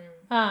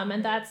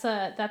 And that's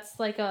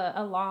like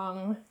a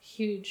long,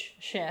 huge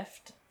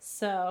shift.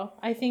 So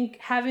I think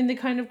having the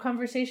kind of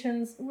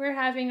conversations we're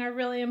having are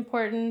really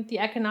important. The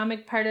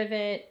economic part of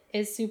it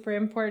is super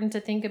important to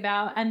think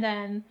about. And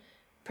then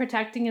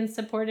protecting and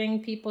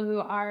supporting people who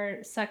are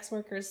sex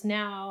workers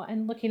now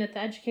and looking at the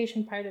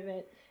education part of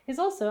it is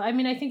also, I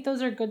think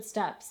those are good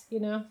steps,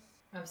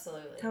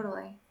 Absolutely.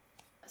 Totally.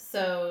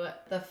 So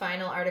the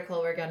final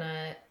article we're going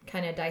to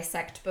kind of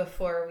dissect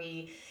before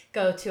we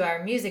go to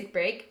our music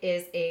break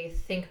is a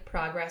Think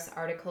Progress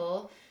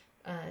article.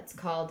 It's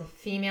called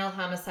Female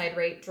Homicide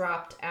Rate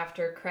Dropped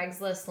After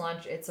Craigslist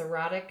Launched Its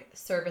Erotic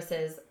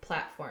Services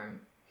Platform.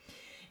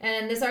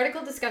 And this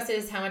article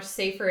discusses how much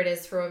safer it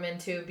is for women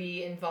to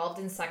be involved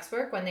in sex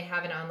work when they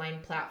have an online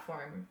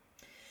platform.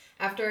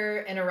 After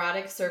an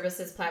erotic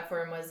services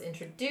platform was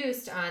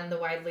introduced on the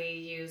widely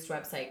used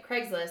website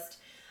Craigslist,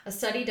 a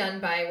study done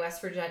by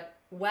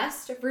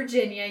West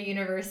Virginia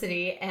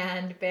University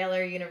and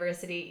Baylor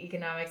University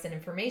Economics and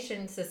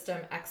Information System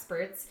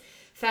experts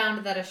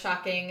found that a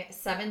shocking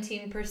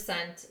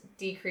 17%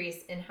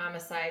 decrease in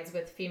homicides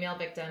with female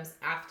victims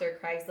after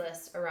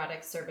Craigslist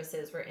erotic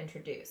services were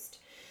introduced.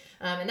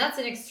 And that's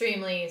an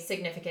extremely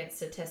significant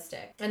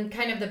statistic. And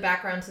kind of the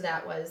background to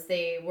that was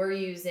they were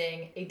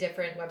using a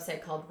different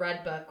website called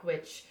Redbook,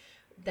 which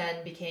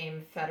then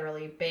became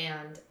federally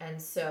banned.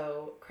 And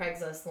so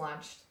Craigslist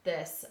launched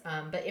this.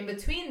 But in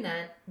between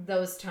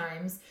those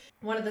times,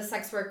 one of the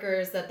sex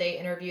workers that they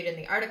interviewed in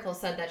the article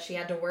said that she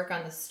had to work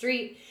on the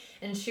street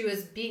and she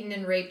was beaten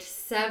and raped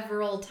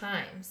several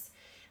times.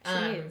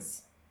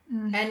 Jeez.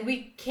 And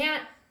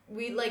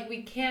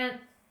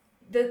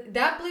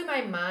that blew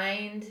my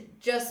mind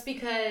just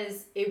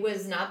because it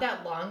was not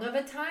that long of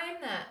a time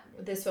that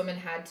this woman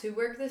had to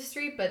work the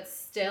street, but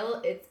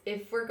still,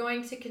 if we're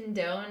going to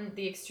condone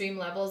the extreme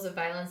levels of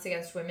violence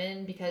against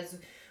women because,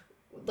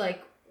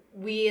 like,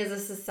 we as a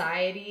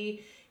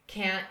society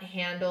can't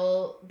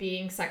handle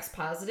being sex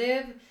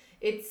positive,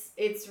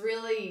 it's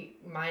really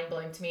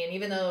mind-blowing to me. And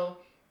even though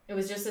it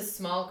was just a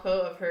small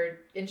quote of her,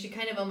 and she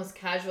kind of almost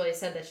casually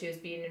said that she was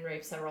beaten and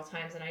raped several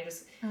times, and it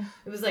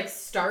was like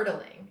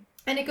startling.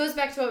 And it goes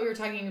back to what we were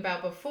talking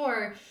about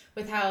before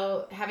with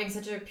how having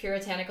such a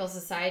puritanical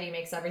society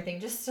makes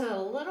everything just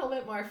a little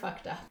bit more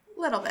fucked up.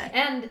 Little bit.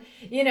 And,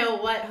 you know,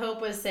 what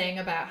Hope was saying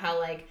about how,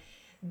 like,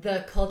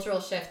 the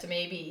cultural shift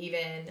may be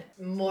even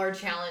more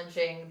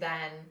challenging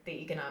than the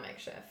economic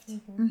shift.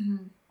 Mm-hmm. Mm-hmm.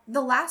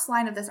 The last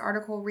line of this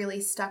article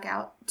really stuck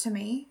out to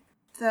me.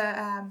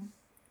 The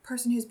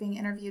person who's being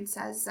interviewed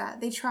says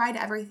they tried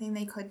everything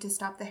they could to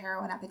stop the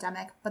heroin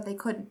epidemic, but they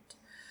couldn't.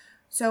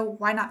 So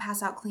why not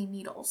pass out clean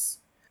needles?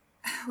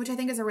 Which I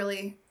think is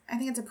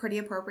it's a pretty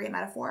appropriate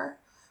metaphor,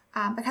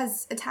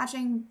 because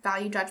attaching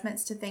value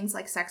judgments to things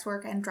like sex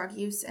work and drug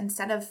use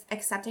instead of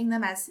accepting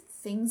them as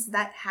things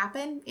that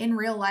happen in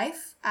real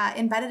life,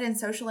 embedded in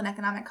social and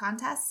economic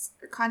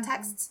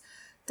contexts,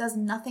 does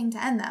nothing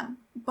to end them.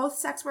 Both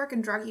sex work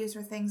and drug use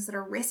are things that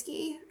are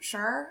risky,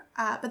 sure,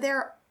 but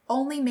they're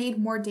only made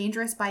more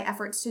dangerous by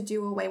efforts to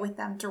do away with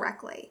them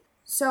directly.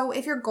 So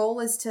if your goal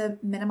is to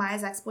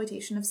minimize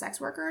exploitation of sex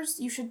workers,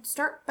 you should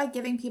start by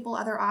giving people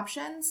other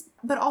options,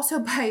 but also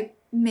by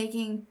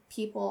making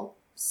people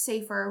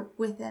safer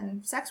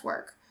within sex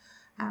work.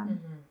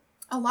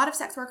 A lot of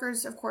sex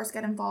workers, of course,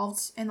 get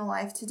involved in the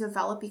life to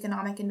develop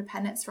economic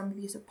independence from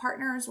abusive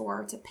partners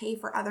or to pay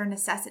for other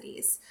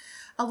necessities.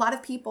 A lot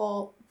of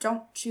people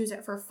don't choose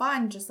it for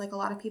fun, just like a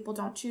lot of people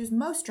don't choose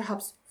most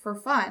jobs for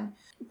fun.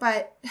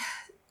 But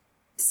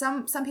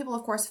some people,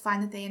 of course,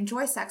 find that they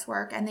enjoy sex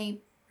work and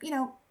they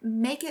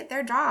make it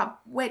their job,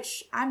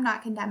 which I'm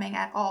not condemning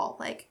at all.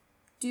 Like,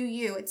 do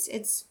you?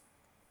 It's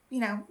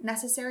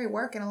necessary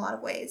work in a lot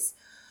of ways.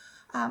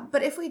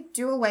 But if we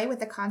do away with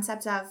the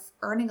concept of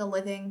earning a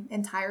living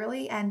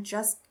entirely and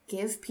just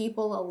give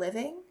people a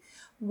living,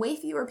 way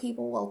fewer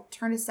people will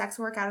turn to sex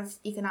work out of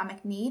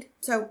economic need.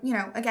 So,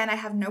 again, I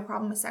have no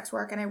problem with sex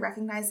work and I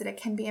recognize that it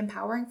can be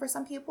empowering for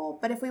some people.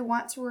 But if we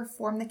want to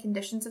reform the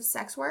conditions of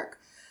sex work,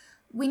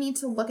 we need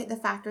to look at the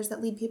factors that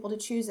lead people to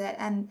choose it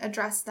and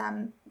address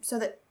them so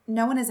that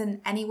no one is in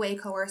any way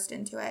coerced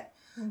into it.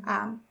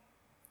 Mm-hmm.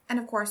 And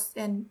of course,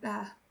 in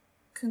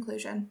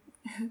conclusion,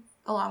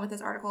 along with this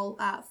article,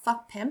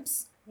 fuck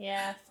pimps.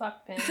 Yeah,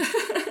 fuck pimps.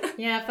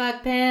 Yeah,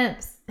 fuck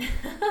pimps.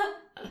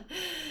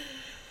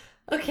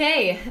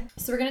 Okay,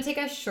 so we're going to take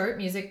a short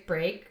music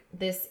break.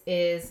 This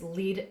is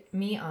Lead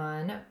Me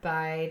On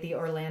by the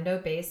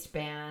Orlando-based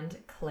band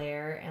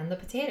Claire and the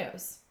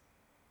Potatoes.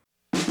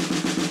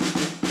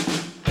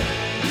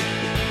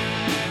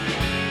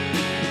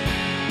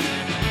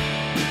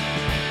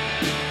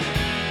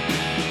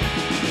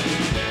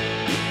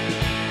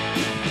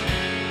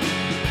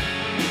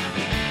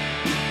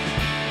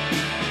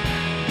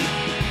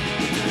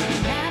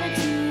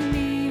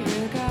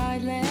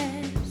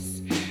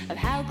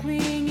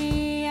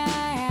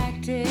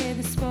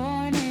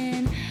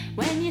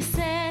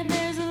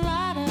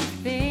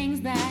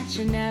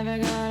 You're never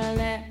gonna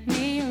let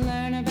me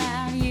learn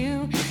about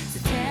you.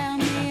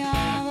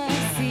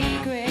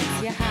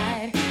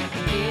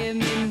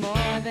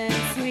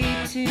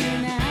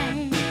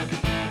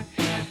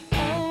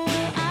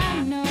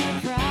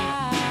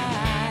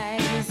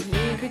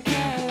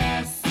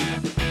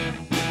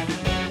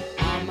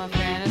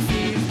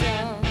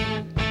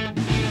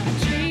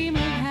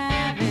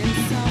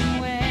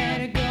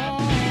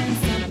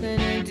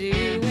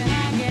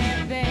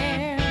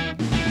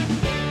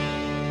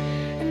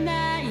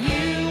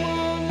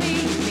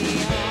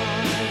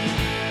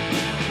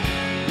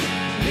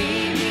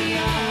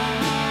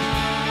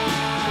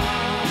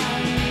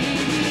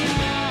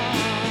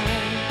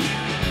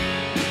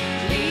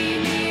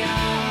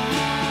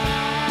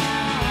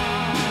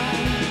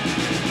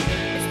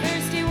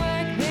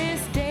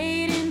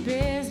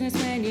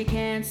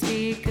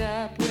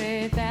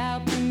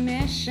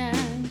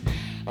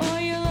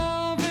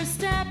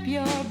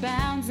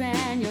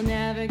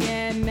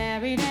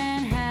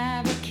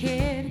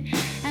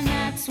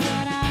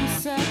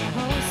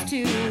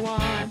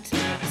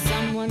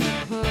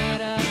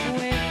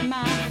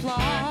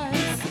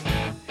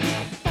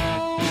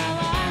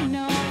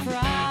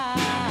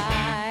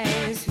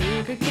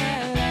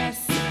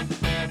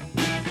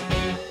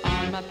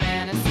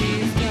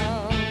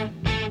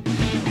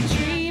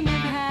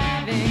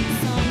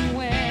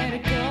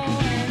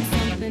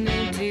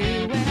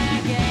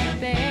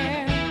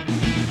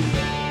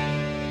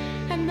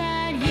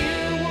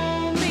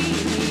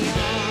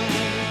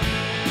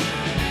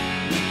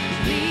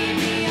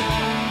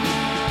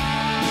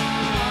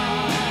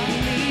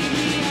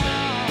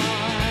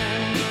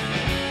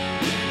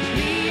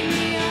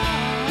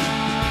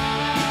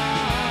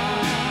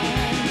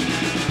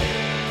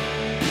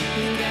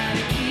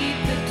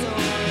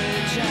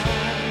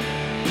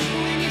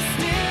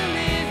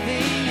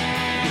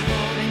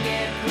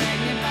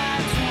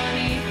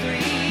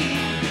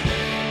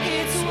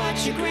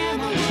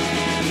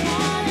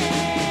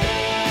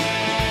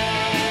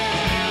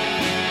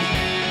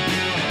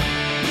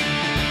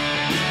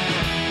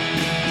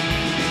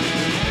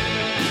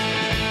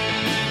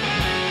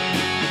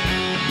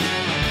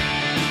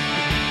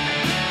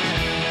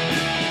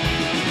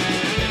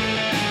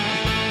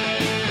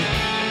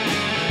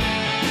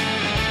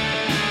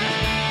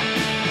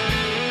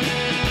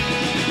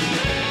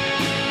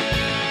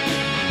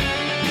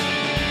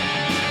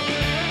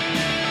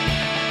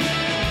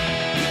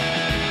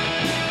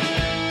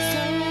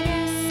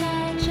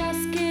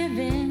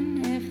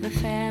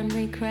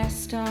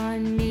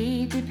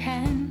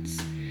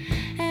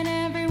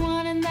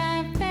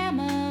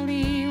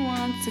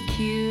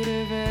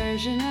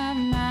 version of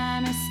my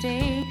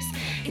mistakes.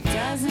 It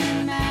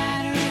doesn't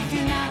matter if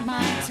you're not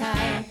my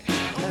type,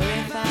 or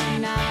if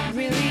I'm not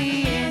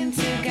really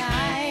into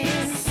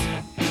guys.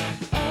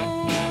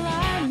 Oh, well,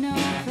 I'm no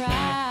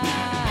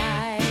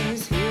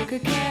prize. Who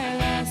could care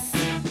less?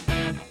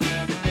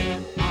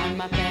 On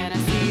my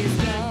fantasies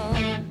go.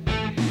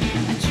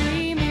 I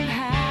dream of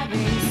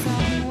having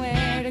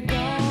somewhere to go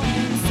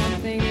and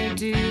something to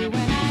do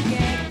when I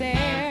get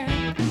there.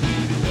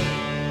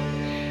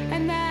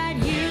 And that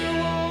you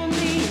won't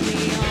lead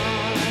me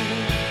on.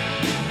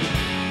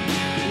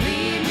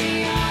 Lead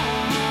me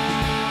on.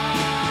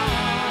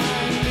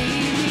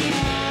 Lead me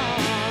on.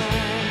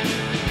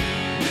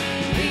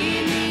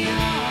 Lead me on. Lead me on.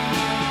 Lead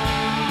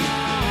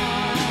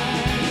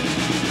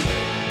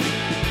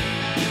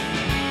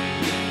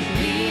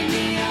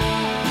me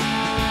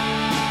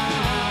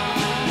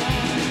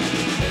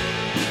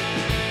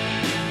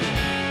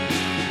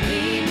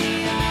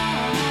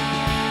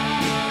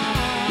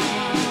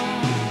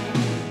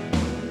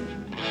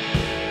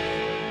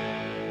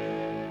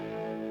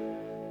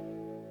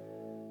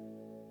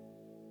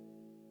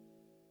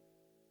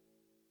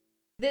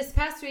This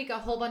past week, a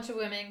whole bunch of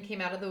women came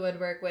out of the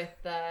woodwork with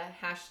the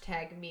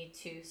hashtag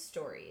 #MeToo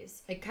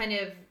stories. It kind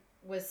of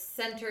was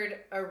centered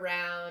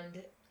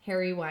around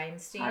Harvey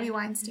Weinstein. Harvey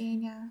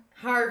Weinstein, yeah.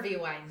 Harvey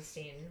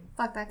Weinstein.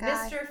 Fuck that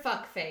guy. Mr.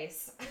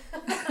 Fuckface.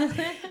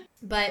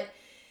 But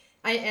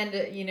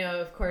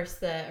of course,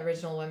 the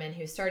original woman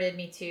who started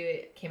Me Too,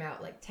 it came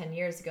out like 10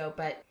 years ago,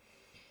 but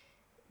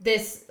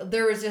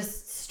there was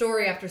just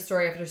story after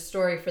story after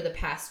story for the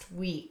past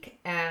week.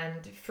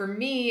 And for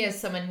me, as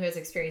someone who has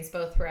experienced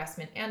both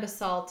harassment and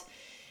assault,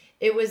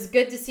 it was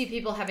good to see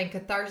people having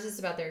catharsis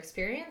about their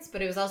experience,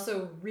 but it was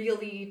also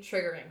really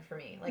triggering for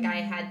me. Like,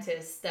 I had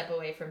to step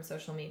away from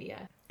social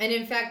media. And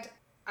in fact,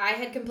 I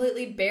had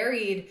completely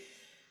buried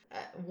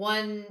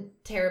one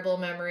terrible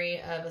memory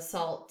of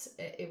assault.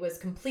 It was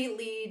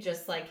completely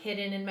just like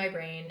hidden in my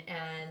brain,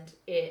 and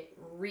it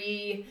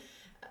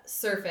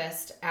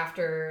resurfaced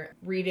after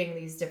reading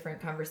these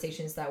different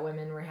conversations that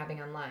women were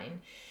having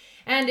online.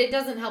 And it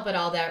doesn't help at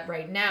all that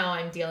right now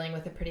I'm dealing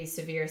with a pretty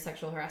severe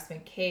sexual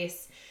harassment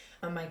case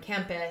on my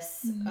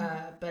campus,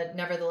 but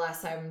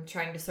nevertheless, I'm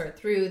trying to sort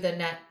through the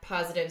net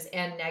positives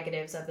and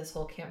negatives of this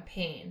whole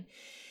campaign.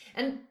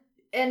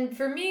 And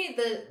for me,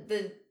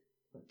 the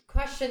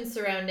question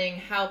surrounding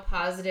how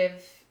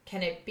positive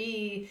can it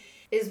be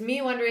is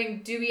me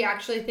wondering, do we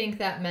actually think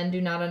that men do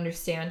not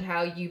understand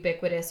how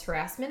ubiquitous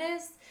harassment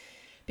is?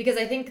 Because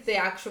I think the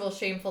actual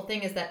shameful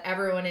thing is that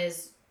everyone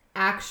is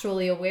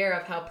actually aware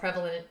of how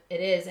prevalent it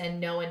is and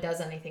no one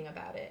does anything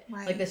about it.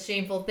 Right. Like, the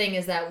shameful thing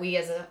is that we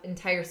as an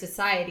entire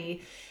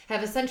society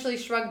have essentially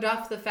shrugged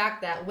off the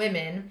fact that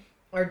women,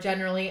 or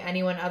generally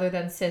anyone other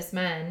than cis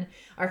men,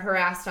 are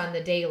harassed on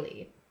the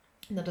daily.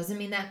 And that doesn't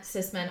mean that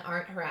cis men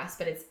aren't harassed,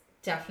 but it's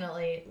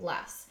definitely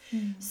less.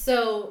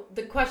 So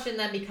the question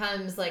then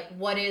becomes, like,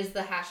 what is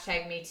the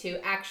hashtag #MeToo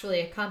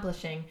actually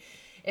accomplishing,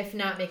 if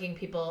not making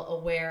people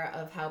aware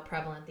of how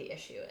prevalent the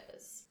issue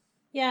is?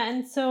 Yeah,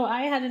 and so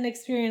I had an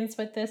experience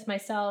with this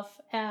myself,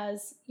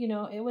 as,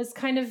 it was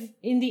kind of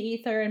in the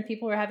ether and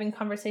people were having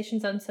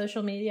conversations on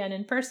social media and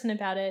in person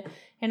about it.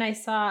 And I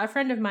saw a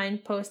friend of mine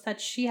post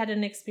that she had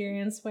an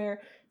experience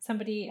where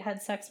somebody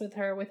had sex with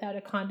her without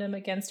a condom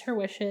against her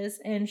wishes,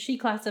 and she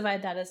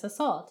classified that as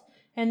assault.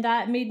 And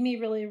that made me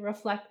really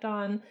reflect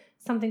on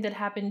something that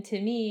happened to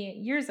me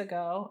years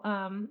ago,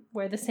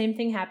 where the same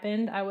thing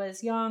happened. I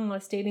was young, I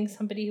was dating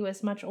somebody who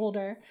was much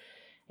older.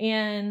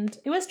 And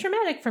it was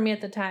traumatic for me at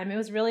the time. It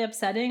was really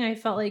upsetting. I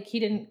felt like he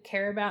didn't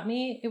care about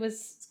me. It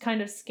was kind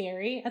of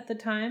scary at the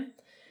time,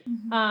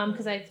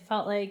 because I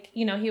felt like,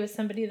 he was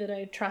somebody that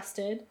I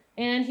trusted.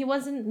 And he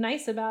wasn't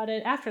nice about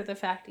it after the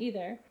fact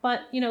either.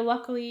 But,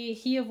 luckily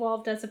he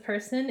evolved as a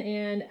person.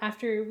 And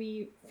after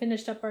we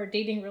finished up our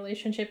dating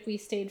relationship, we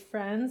stayed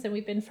friends. And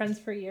we've been friends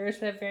for years.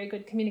 We have very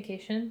good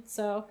communication.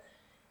 So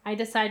I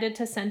decided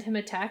to send him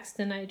a text.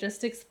 And I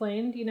just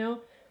explained,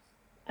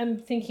 I'm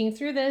thinking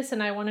through this,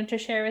 and I wanted to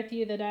share with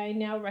you that I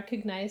now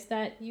recognize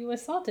that you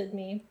assaulted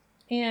me.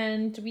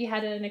 And we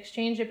had an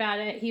exchange about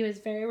it. He was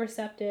very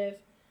receptive.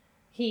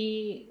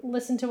 He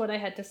listened to what I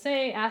had to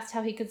say, asked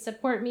how he could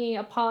support me,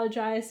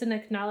 apologized, and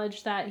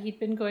acknowledged that he'd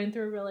been going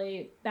through a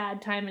really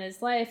bad time in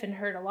his life and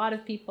hurt a lot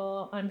of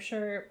people, I'm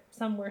sure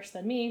some worse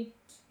than me.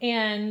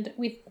 And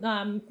we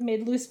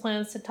made loose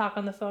plans to talk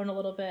on the phone a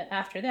little bit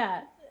after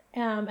that.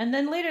 And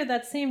then later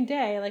that same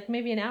day, like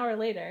maybe an hour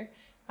later,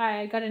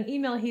 I got an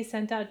email he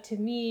sent out to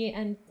me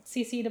and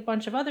CC'd a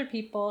bunch of other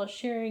people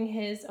sharing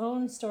his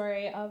own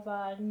story of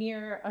a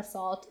near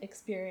assault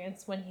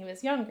experience when he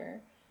was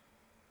younger.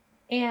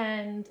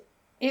 And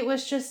it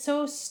was just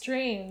so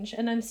strange.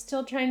 And I'm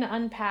still trying to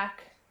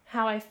unpack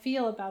how I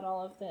feel about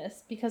all of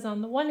this. Because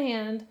on the one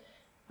hand,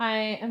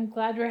 I am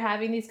glad we're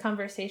having these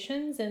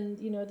conversations and,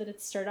 that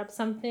it stirred up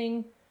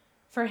something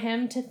for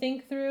him to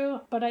think through,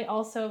 but I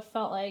also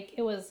felt like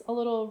it was a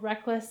little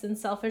reckless and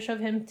selfish of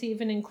him to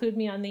even include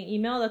me on the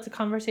email. That's a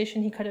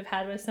conversation he could have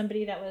had with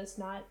somebody that was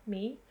not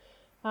me.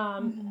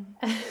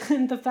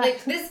 And the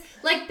fact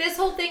this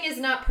whole thing is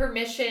not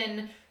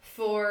permission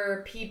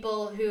for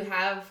people who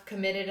have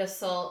committed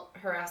assault,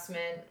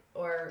 harassment,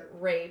 or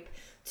rape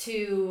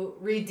to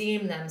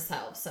redeem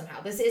themselves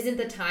somehow. This isn't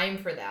the time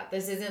for that.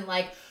 This isn't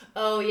like,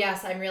 oh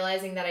yes, I'm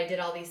realizing that I did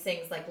all these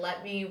things. Like,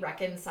 let me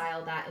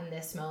reconcile that in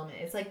this moment.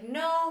 It's like,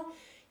 no,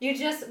 we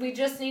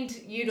just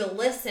need you to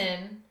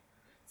listen.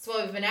 That's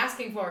what we've been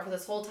asking for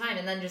this whole time,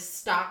 and then just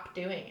stop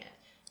doing it.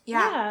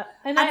 Yeah.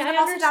 And I mean, I'm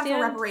also down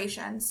understand for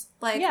reparations.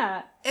 Like,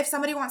 if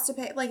somebody wants to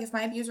pay, like, if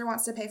my abuser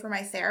wants to pay for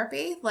my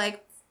therapy,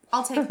 like,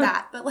 I'll take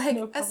that. But, like,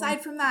 No problem.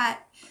 aside from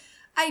that,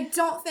 I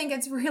don't think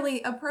it's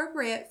really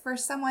appropriate for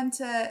someone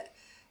to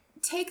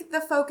take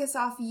the focus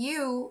off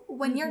you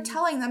when you're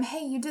telling them,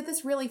 hey, you did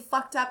this really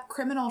fucked up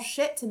criminal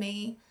shit to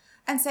me,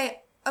 and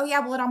say, oh, yeah,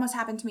 well, it almost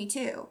happened to me,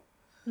 too.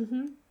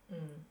 Mm-hmm.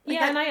 Like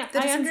yeah, that, and I that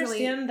just seems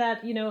understand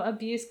that, you know,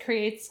 abuse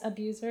creates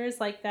abusers.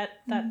 Like, that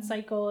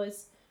cycle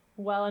is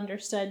well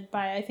understood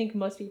by, I think,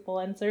 most people,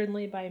 and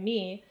certainly by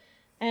me.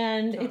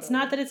 And it's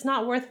not that it's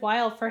not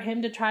worthwhile for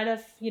him to try to,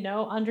 you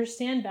know,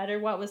 understand better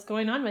what was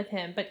going on with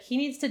him. But he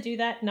needs to do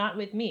that not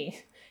with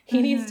me.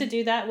 He needs to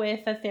do that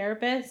with a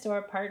therapist or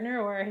a partner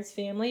or his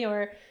family,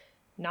 or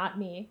not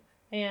me.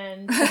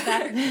 And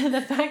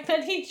the fact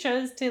that he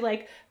chose to,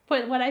 like,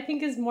 put what I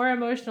think is more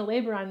emotional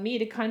labor on me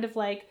to kind of,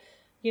 like,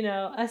 you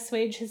know,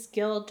 assuage his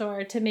guilt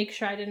or to make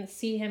sure I didn't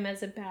see him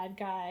as a bad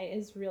guy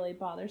is really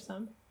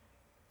bothersome.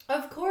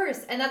 Of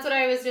course. And that's what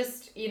I was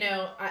just, you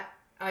know,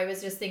 I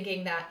was just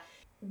thinking that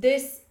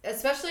this,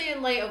 especially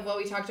in light of what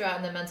we talked about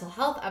in the mental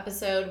health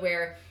episode,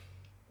 where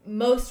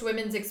most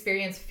women's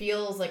experience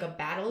feels like a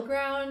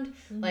battleground,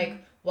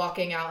 like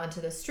walking out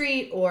onto the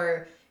street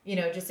or, you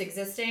know, just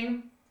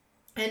existing.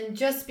 And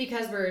just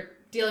because we're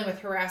dealing with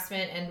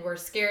harassment and we're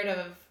scared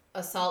of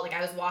assault, like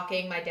I was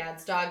walking my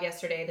dad's dog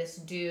yesterday, this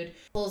dude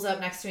pulls up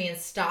next to me and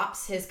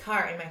stops his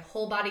car, and my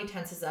whole body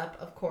tenses up,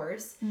 of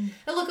course.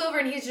 I look over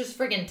and he's just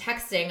friggin'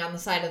 texting on the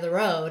side of the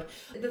road.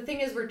 The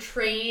thing is, we're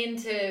trained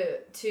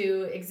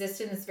to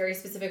exist in this very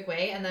specific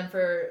way, and then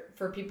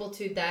for people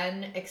to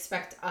then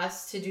expect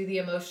us to do the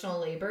emotional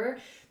labor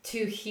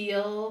to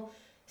heal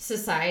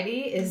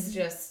society is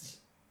just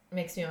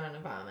makes me want to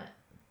vomit.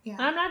 Yeah.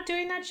 I'm not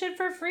doing that shit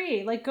for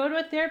free. Like, go to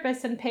a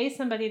therapist and pay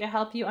somebody to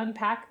help you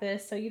unpack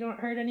this so you don't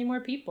hurt any more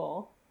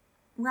people.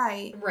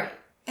 Right. Right.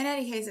 In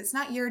any case, it's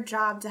not your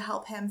job to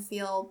help him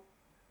feel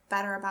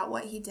better about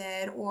what he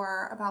did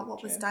or about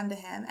what was done to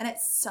him. And it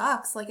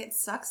sucks. Like, it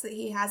sucks that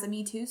he has a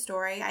Me Too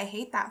story. I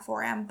hate that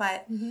for him,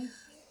 but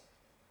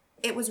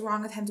it was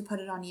wrong of him to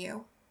put it on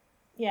you.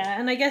 Yeah,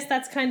 and I guess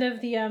that's kind of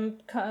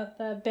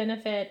the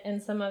benefit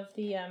and some of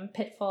the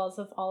pitfalls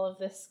of all of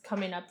this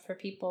coming up for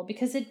people,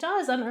 because it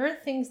does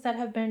unearth things that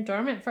have been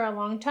dormant for a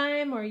long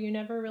time or you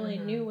never really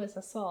knew was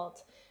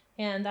assault.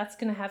 And that's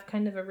going to have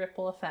kind of a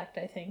ripple effect,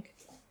 I think.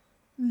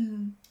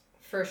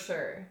 For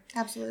sure.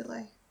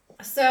 Absolutely.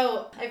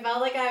 So I felt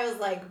like I was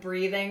like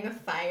breathing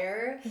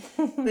fire.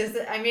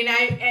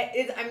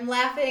 I'm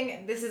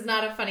laughing. This is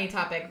not a funny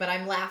topic, but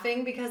I'm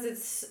laughing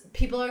because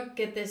people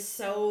get this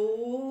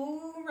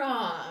so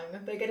wrong.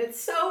 They get it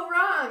so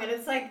wrong, and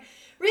it's like,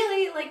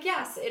 really, like,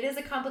 yes, it is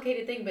a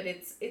complicated thing, but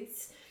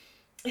it's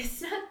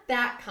not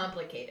that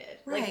complicated.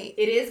 Right. Like,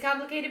 it is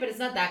complicated, but it's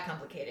not that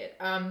complicated.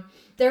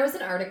 There was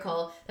an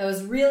article that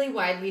was really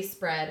widely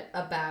spread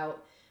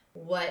about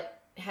what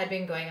had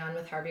been going on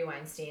with Harvey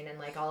Weinstein and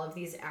like all of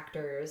these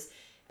actors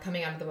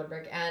coming out of the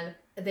woodwork, and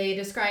they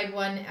described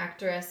one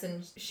actress,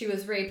 and she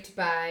was raped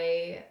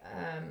by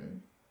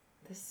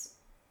this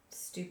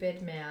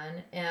stupid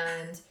man,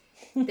 and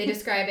they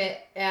describe it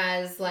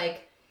as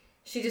like,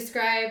 she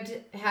described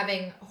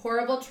having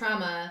horrible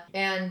trauma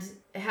and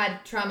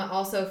had trauma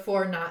also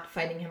for not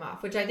fighting him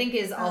off, which I think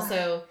is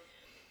also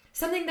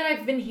something that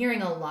I've been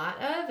hearing a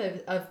lot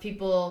of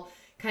people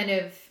kind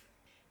of,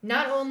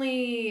 not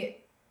only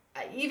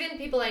even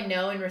people I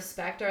know and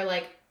respect are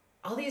like,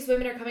 all these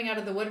women are coming out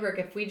of the woodwork.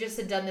 If we just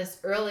had done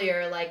this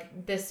earlier,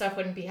 like, this stuff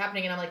wouldn't be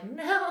happening. And I'm like,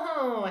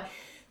 no,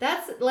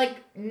 that's like,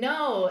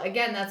 no.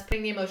 Again, that's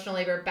putting the emotional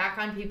labor back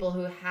on people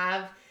who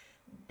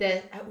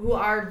who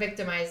are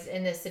victimized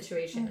in this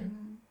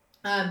situation.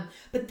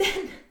 But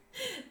then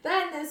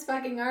this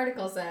fucking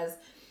article says,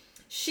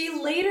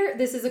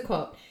 this is a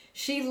quote,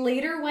 she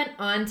later went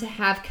on to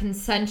have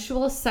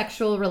consensual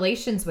sexual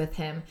relations with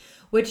him,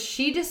 which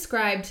she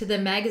described to the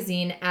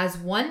magazine as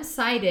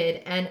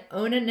one-sided and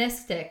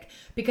onanistic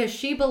because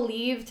she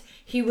believed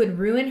he would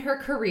ruin her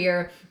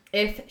career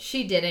if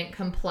she didn't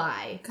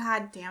comply.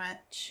 God damn it.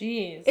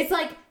 Jeez. It's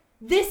like,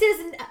 this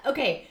isn't...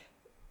 Okay,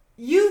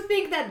 you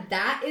think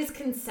that is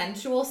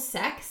consensual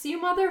sex, you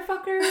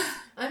motherfuckers?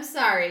 I'm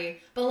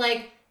sorry, but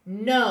like,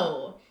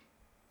 no.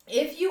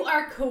 If you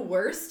are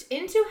coerced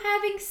into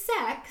having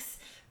sex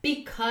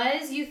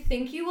because you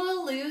think you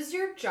will lose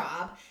your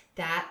job,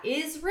 that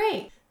is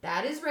rape.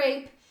 That is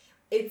rape.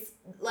 It's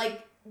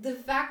like the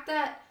fact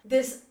that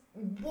this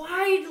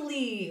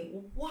widely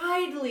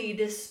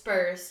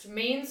dispersed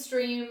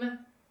mainstream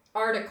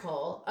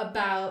article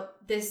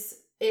about this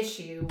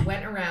issue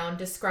went around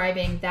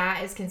describing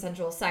that as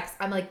consensual sex,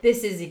 I'm like,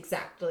 this is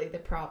exactly the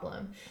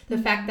problem. The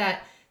fact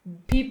that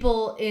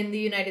people in the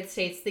United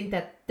States think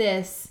that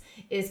this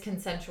is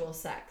consensual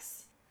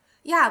sex.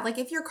 Yeah, like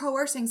if you're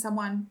coercing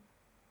someone,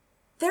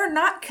 they're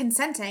not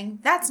consenting.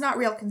 That's not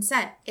real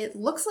consent. It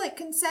looks like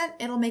consent.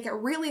 It'll make it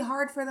really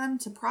hard for them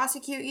to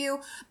prosecute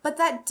you, but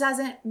that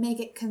doesn't make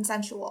it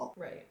consensual.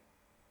 Right.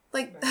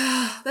 Like,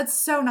 that's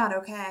so not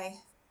okay.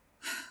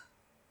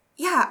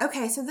 Yeah,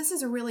 okay, so this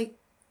is a really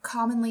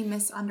commonly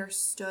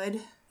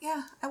misunderstood,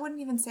 yeah, I wouldn't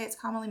even say it's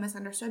commonly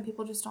misunderstood,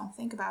 people just don't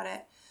think about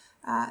it,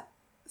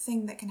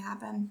 thing that can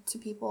happen to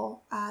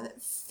people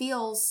that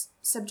feels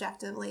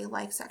subjectively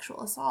like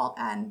sexual assault,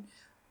 and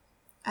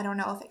I don't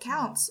know if it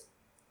counts,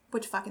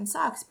 which fucking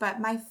sucks,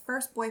 but my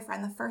first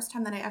boyfriend, the first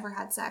time that I ever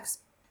had sex,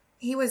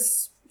 he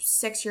was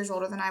 6 years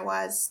older than I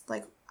was.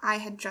 Like, I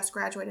had just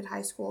graduated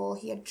high school.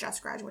 He had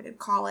just graduated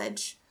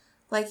college.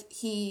 Like,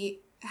 he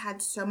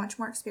had so much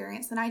more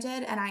experience than I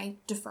did, and I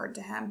deferred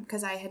to him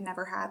because I had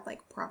never had,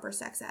 like, proper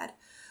sex ed. I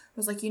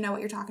was like, you know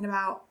what you're talking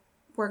about.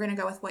 We're going to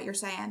go with what you're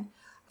saying.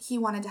 He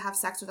wanted to have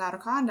sex without a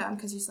condom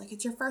because he's like,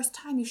 it's your first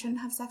time. You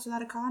shouldn't have sex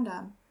without a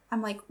condom.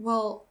 I'm like,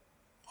 well,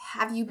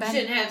 have you been...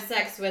 You shouldn't have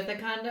sex with a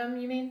condom,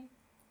 you mean?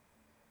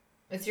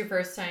 It's your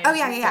first time. Oh,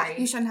 yeah.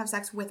 You shouldn't have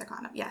sex with a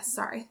condom. Yes,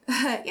 sorry.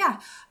 Yeah.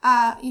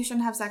 You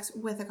shouldn't have sex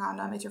with a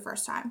condom. It's your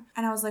first time.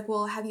 And I was like,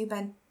 well, have you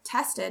been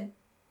tested,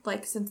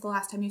 like, since the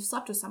last time you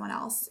slept with someone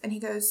else? And he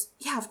goes,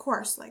 yeah, of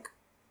course. Like,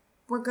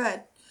 we're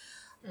good.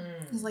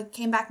 He's like,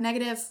 came back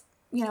negative.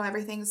 You know,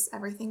 everything's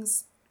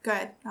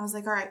good. And I was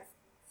like, all right,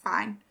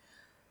 fine.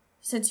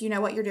 Since you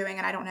know what you're doing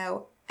and I don't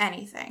know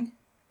anything.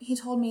 He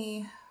told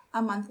me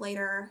a month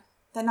later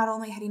that not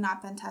only had he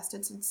not been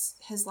tested since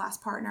his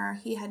last partner,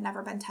 he had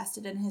never been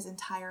tested in his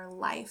entire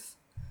life.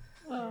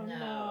 Oh,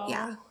 no.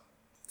 Yeah.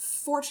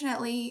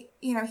 Fortunately,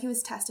 you know, he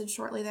was tested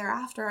shortly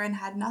thereafter and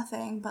had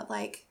nothing, but,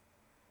 like,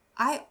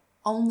 I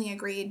only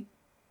agreed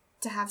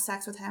to have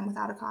sex with him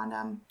without a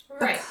condom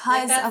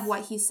because of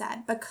what he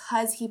said,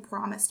 because he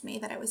promised me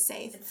that it was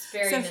safe. It's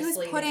very so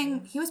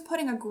misleading. he was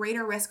putting a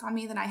greater risk on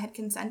me than I had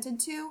consented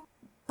to.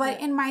 But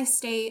in my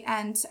state,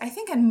 and I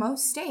think in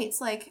most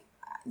states, like,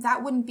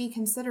 that wouldn't be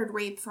considered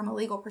rape from a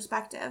legal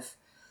perspective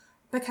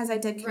because I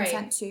did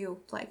consent to,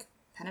 like,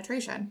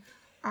 penetration.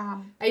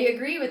 I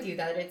agree with you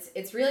that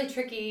it's really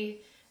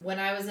tricky. When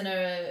I was in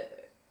a,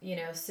 you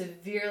know,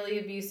 severely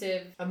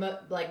abusive,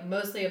 like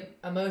mostly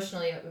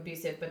emotionally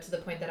abusive, but to the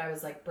point that I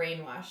was, like,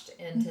 brainwashed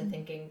into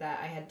thinking that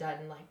I had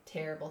done, like,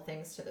 terrible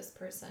things to this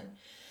person.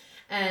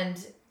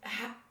 And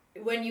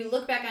when you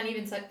look back on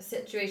even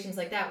situations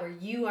like that where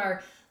you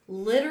are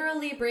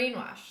literally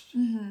brainwashed,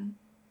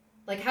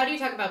 like, how do you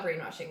talk about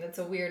brainwashing? That's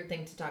a weird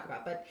thing to talk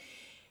about. But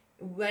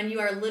when you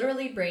are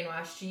literally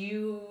brainwashed,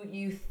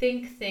 you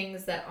think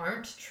things that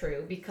aren't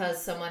true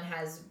because someone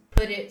has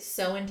put it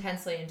so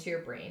intensely into your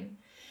brain.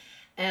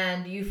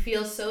 And you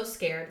feel so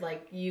scared,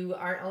 like you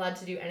aren't allowed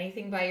to do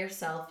anything by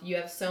yourself. You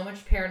have so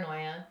much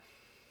paranoia.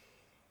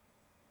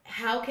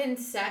 How can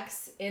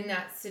sex in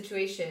that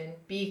situation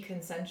be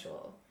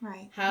consensual?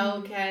 Right.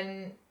 How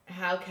can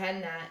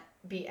that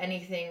be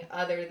anything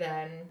other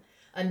than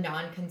a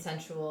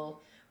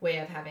non-consensual way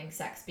of having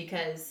sex?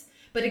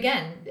 But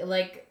again,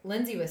 like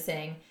Lindsay was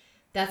saying,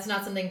 that's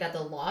not something that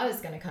the law is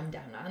going to come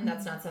down on.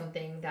 That's not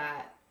something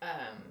that,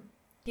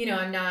 you know,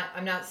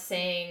 I'm not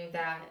saying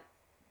that.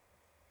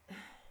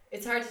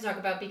 It's hard to talk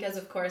about because,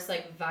 of course,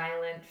 like,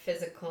 violent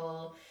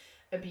physical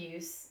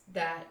abuse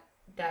that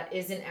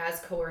isn't as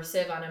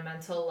coercive on a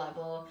mental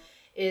level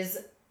is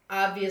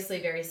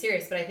obviously very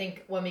serious. But I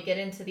think when we get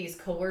into these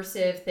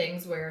coercive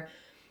things where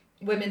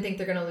women think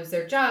they're going to lose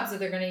their jobs, or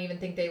they're going to even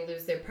think they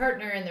lose their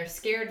partner, and they're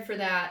scared for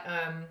that,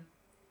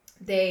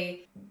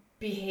 they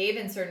behave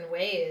in certain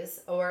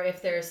ways, or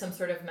if there's some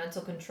sort of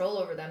mental control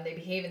over them, they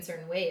behave in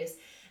certain ways.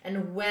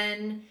 And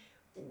when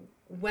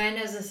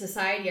as a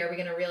society are we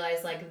going to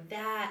realize, like,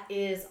 that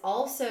is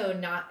also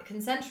not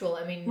consensual,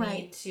 and we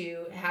need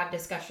to have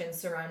discussions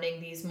surrounding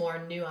these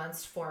more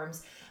nuanced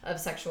forms of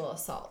sexual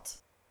assault?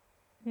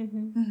 Yeah,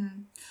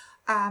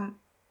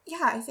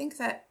 I think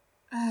that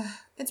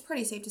it's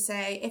pretty safe to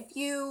say if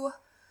you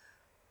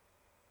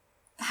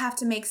have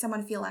to make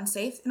someone feel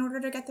unsafe in order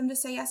to get them to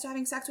say yes to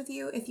having sex with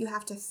you, if you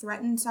have to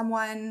threaten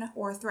someone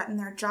or threaten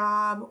their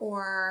job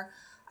or,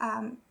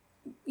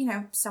 you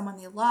know, someone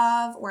they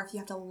love, or if you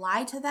have to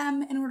lie to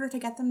them in order to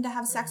get them to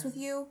have sex with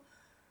you,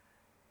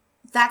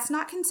 that's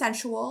not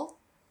consensual.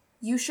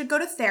 You should go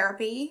to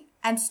therapy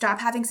and stop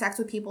having sex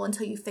with people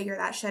until you figure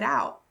that shit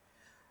out.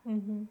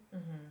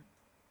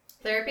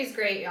 Therapy's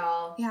great,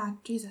 y'all. Yeah,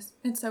 Jesus.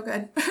 It's so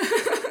good.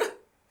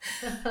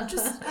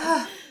 Just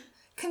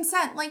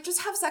consent. Like,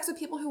 just have sex with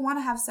people who want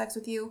to have sex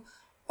with you,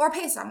 or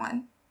pay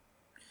someone.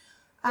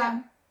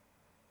 Yeah.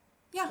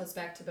 Goes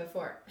back to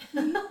before.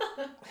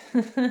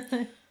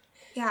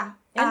 Yeah.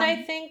 And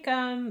I think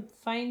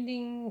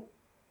finding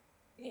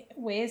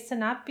ways to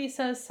not be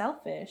so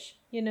selfish,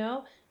 you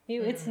know?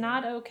 It's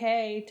not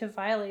okay to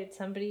violate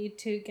somebody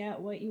to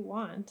get what you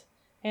want.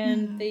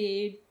 And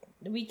the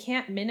we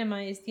can't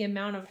minimize the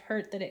amount of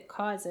hurt that it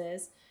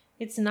causes.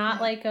 It's not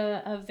Right. like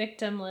a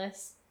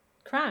victimless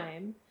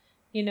crime,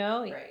 you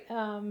know?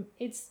 Right.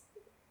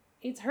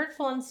 It's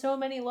hurtful on so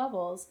many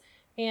levels.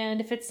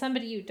 And if it's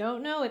somebody you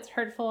don't know, it's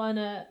hurtful on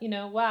a,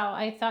 wow,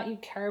 I thought you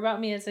care about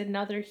me as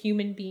another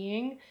human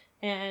being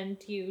and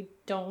you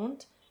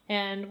don't.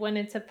 And when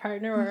it's a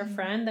partner or a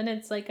friend, then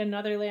it's like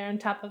another layer on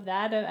top of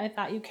that. I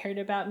thought you cared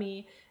about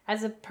me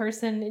as a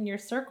person in your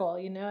circle,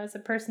 as a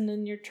person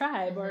in your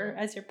tribe or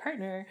as your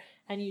partner,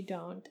 and you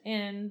don't.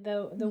 And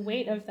the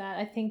weight of that,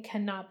 I think,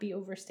 cannot be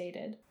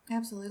overstated.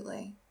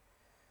 Absolutely.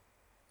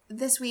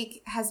 This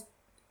week has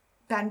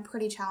been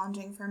pretty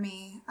challenging for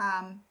me.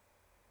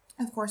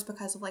 Of course,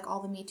 because of like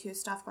all the Me Too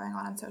stuff going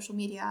on social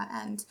media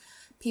and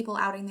people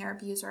outing their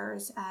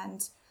abusers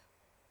and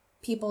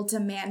people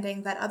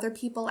demanding that other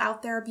people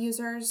out their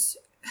abusers.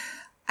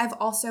 I've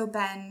also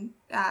been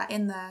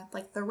in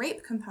the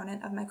rape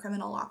component of my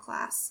criminal law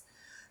class.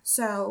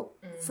 So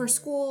for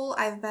school,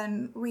 I've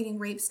been reading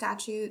rape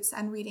statutes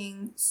and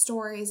reading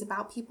stories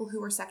about people who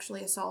were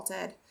sexually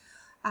assaulted.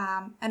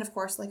 And of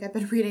course, I've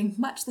been reading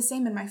much the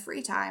same in my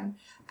free time,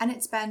 and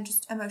it's been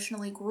just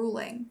emotionally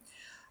grueling.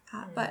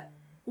 But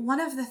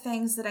one of the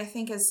things that I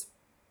think is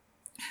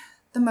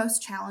the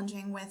most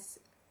challenging with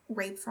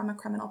rape from a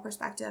criminal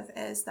perspective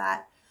is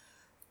that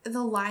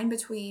the line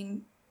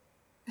between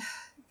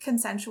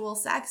consensual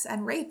sex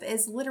and rape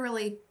is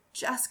literally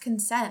just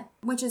consent,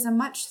 which is a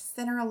much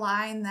thinner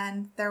line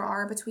than there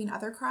are between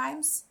other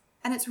crimes.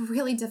 And it's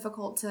really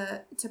difficult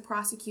to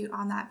prosecute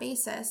on that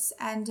basis.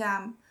 And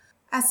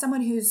as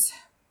someone who's,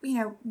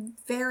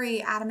 very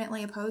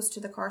adamantly opposed to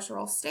the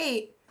carceral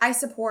state, I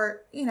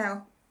support,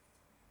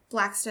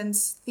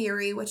 Blackstone's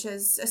theory, which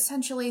is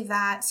essentially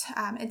that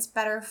it's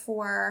better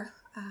for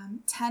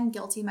 10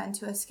 guilty men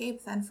to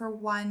escape than for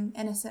one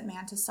innocent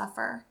man to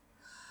suffer.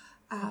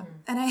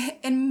 And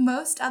in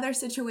most other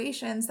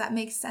situations, that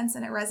makes sense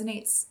and it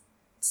resonates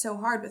so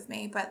hard with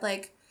me. But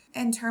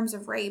in terms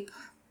of rape,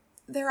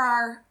 there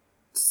are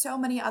so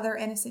many other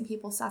innocent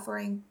people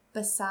suffering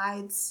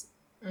besides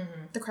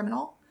the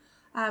criminal,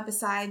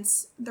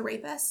 besides the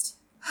rapist.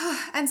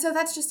 And so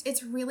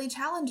it's really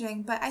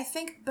challenging. But I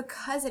think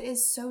because it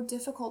is so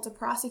difficult to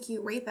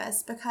prosecute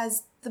rapists,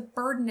 because the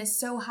burden is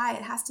so high,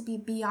 it has to be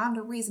beyond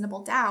a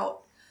reasonable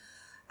doubt.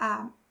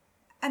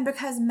 And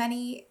because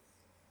many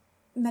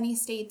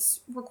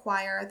states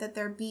require that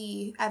there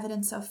be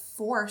evidence of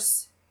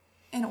force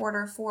in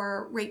order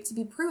for rape to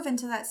be proven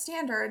to that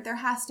standard, there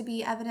has to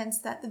be evidence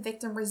that the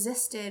victim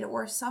resisted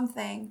or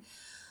something,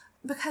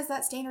 because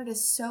that standard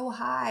is so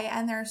high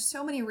and there are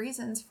so many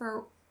reasons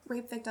for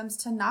rape victims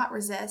to not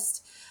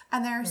resist.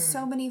 And there are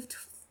so many,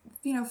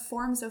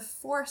 forms of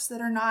force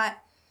that are not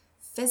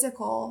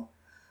physical.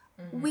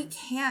 We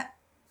can't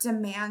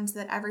demand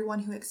that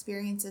everyone who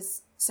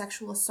experiences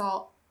sexual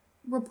assault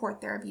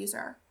report their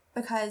abuser,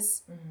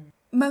 because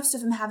most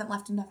of them haven't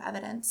left enough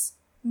evidence.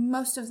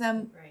 Most of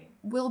them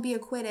will be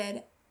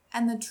acquitted,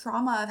 and the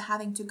trauma of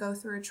having to go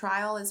through a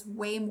trial is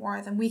way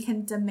more than we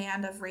can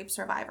demand of rape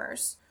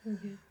survivors.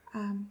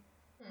 And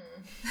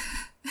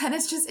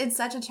it's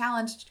such a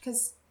challenge,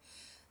 because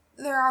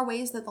there are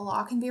ways that the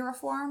law can be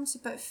reformed,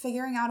 but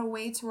figuring out a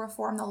way to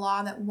reform the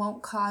law that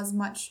won't cause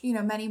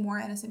many more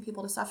innocent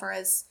people to suffer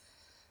is,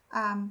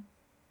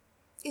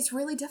 it's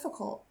really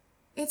difficult.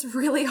 It's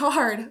really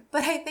hard.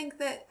 But I think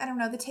that,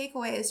 the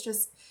takeaway is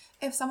just,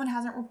 if someone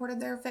hasn't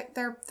reported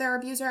their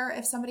abuser,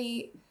 if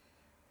somebody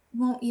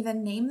won't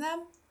even name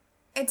them,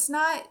 it's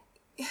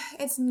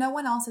no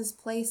one else's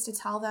place to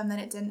tell them that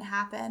it didn't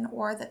happen,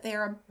 or that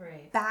they're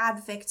a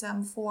bad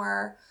victim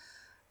for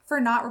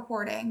not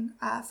reporting,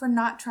 for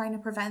not trying to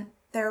prevent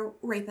their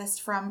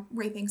rapist from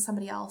raping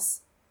somebody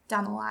else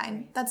down the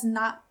line. That's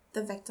not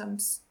the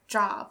victim's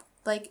job.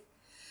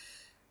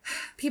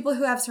 People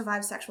who have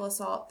survived sexual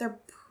assault, their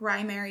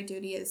primary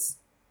duty is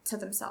to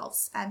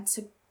themselves and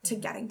to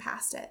getting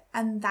past it.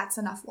 And that's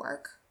enough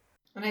work.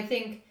 And I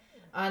think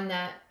on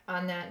that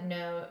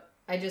note,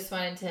 I just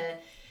wanted to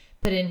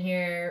put in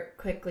here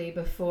quickly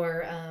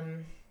before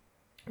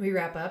we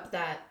wrap up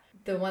that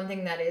the one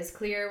thing that is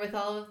clear with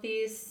all of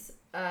these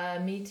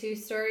Me Too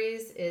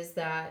stories is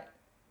that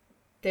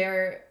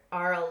there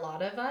are a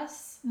lot of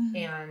us,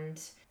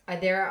 and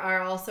there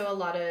are also a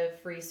lot of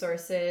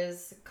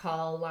resources,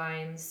 call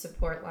lines,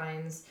 support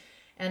lines,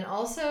 and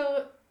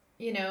also,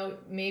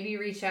 maybe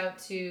reach out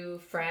to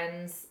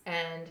friends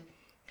and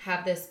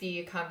have this be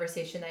a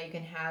conversation that you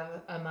can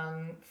have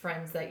among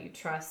friends that you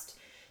trust,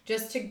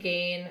 just to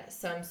gain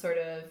some sort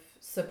of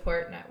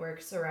support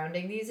network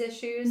surrounding these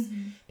issues,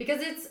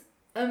 because it's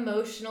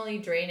emotionally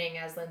draining,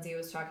 as Lindsay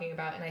was talking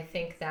about. And I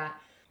think that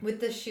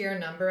with the sheer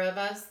number of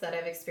us that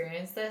have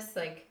experienced this,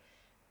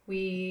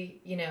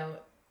 we,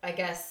 I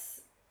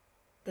guess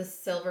the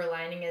silver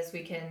lining is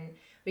we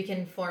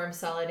can form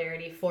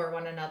solidarity for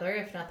one another,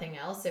 if nothing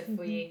else. If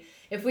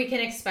we can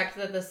expect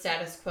that the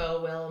status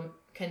quo will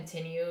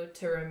continue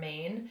to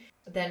remain,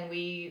 then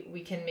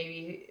we can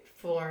maybe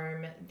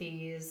form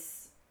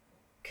these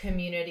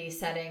community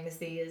settings,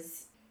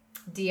 these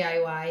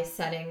DIY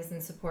settings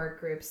and support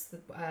groups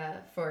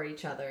for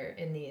each other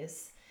in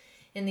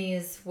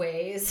these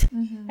ways.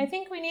 I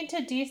think we need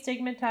to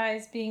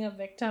destigmatize being a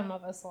victim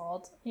of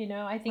assault. You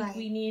know, I think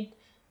we need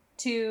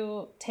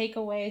to take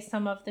away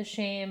some of the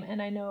shame.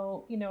 And I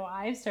know, you know,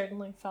 I've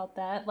certainly felt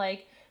that,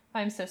 like,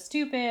 I'm so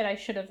stupid, I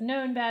should have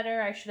known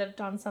better, I should have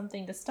done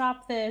something to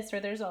stop this, or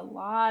there's a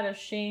lot of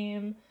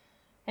shame.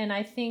 And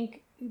I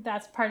think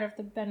that's part of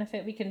the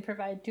benefit we can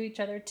provide to each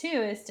other too,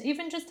 is to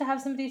even just to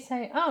have somebody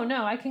say, oh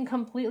no, I can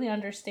completely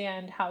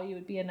understand how you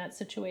would be in that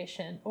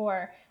situation,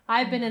 or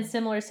I've been in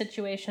similar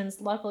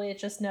situations, luckily it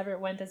just never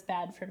went as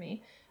bad for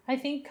me. I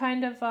think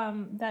kind of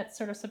that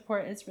sort of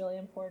support is really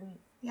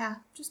important. Yeah,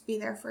 just be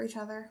there for each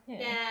other.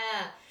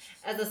 Yeah.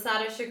 As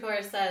Asada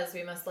Shakur says,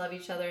 we must love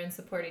each other and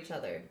support each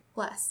other.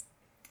 Bless.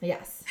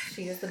 Yes,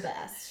 she is the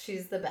best.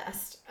 She's the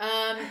best.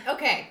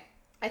 Okay,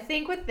 I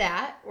think with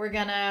that, we're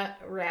going to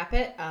wrap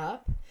it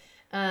up.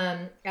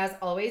 As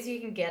always, you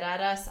can get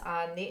at us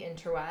on the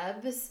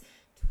interwebs,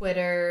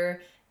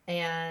 Twitter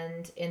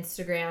and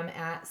Instagram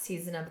at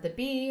Season of the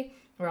Bee.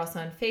 We're also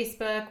on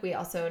Facebook. We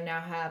also now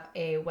have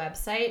a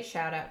website.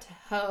 Shout out to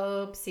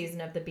Hope,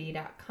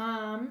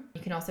 seasonofthebee.com.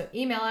 You can also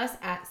email us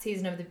at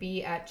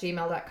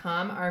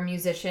seasonofthebee@gmail.com. Our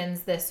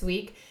musicians this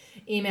week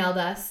emailed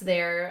us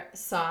their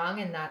song,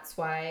 and that's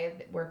why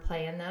we're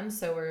playing them.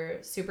 So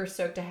we're super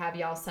stoked to have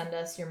y'all send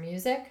us your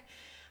music.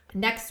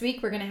 Next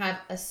week, we're going to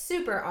have a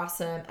super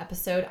awesome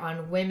episode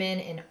on women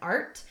in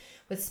art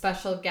with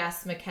special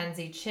guests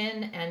Mackenzie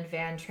Chin and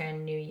Van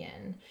Tran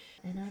Nguyen.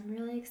 And I'm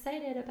really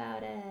excited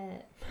about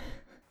it.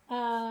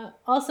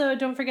 Also,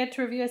 don't forget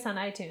to review us on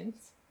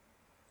iTunes.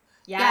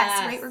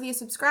 Yes, rate, review,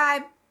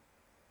 subscribe,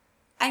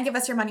 and give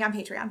us your money on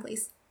Patreon,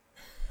 please.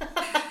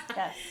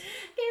 Yes.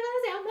 Give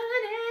us your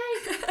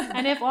money.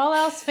 And if all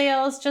else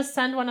fails, just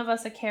send one of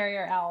us a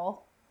carrier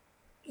owl.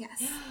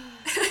 Yes.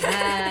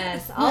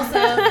 Yes. Also,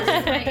 the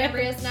reason why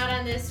Ambria's not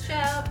on this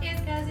show is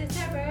because it's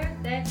her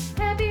birthday.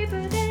 Happy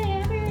birthday,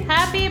 Ambria.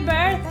 Happy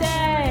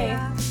birthday!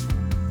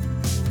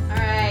 All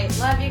right.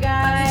 Love you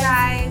guys. Love you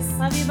guys.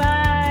 Love you,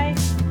 bye.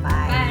 Bye.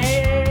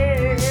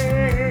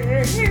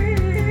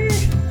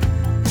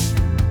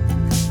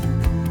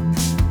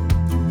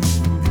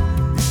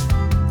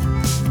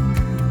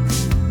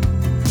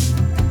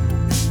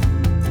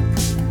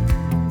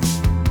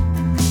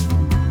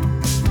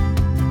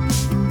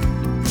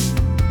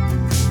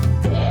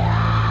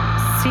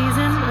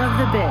 Season of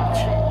the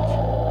Bitch.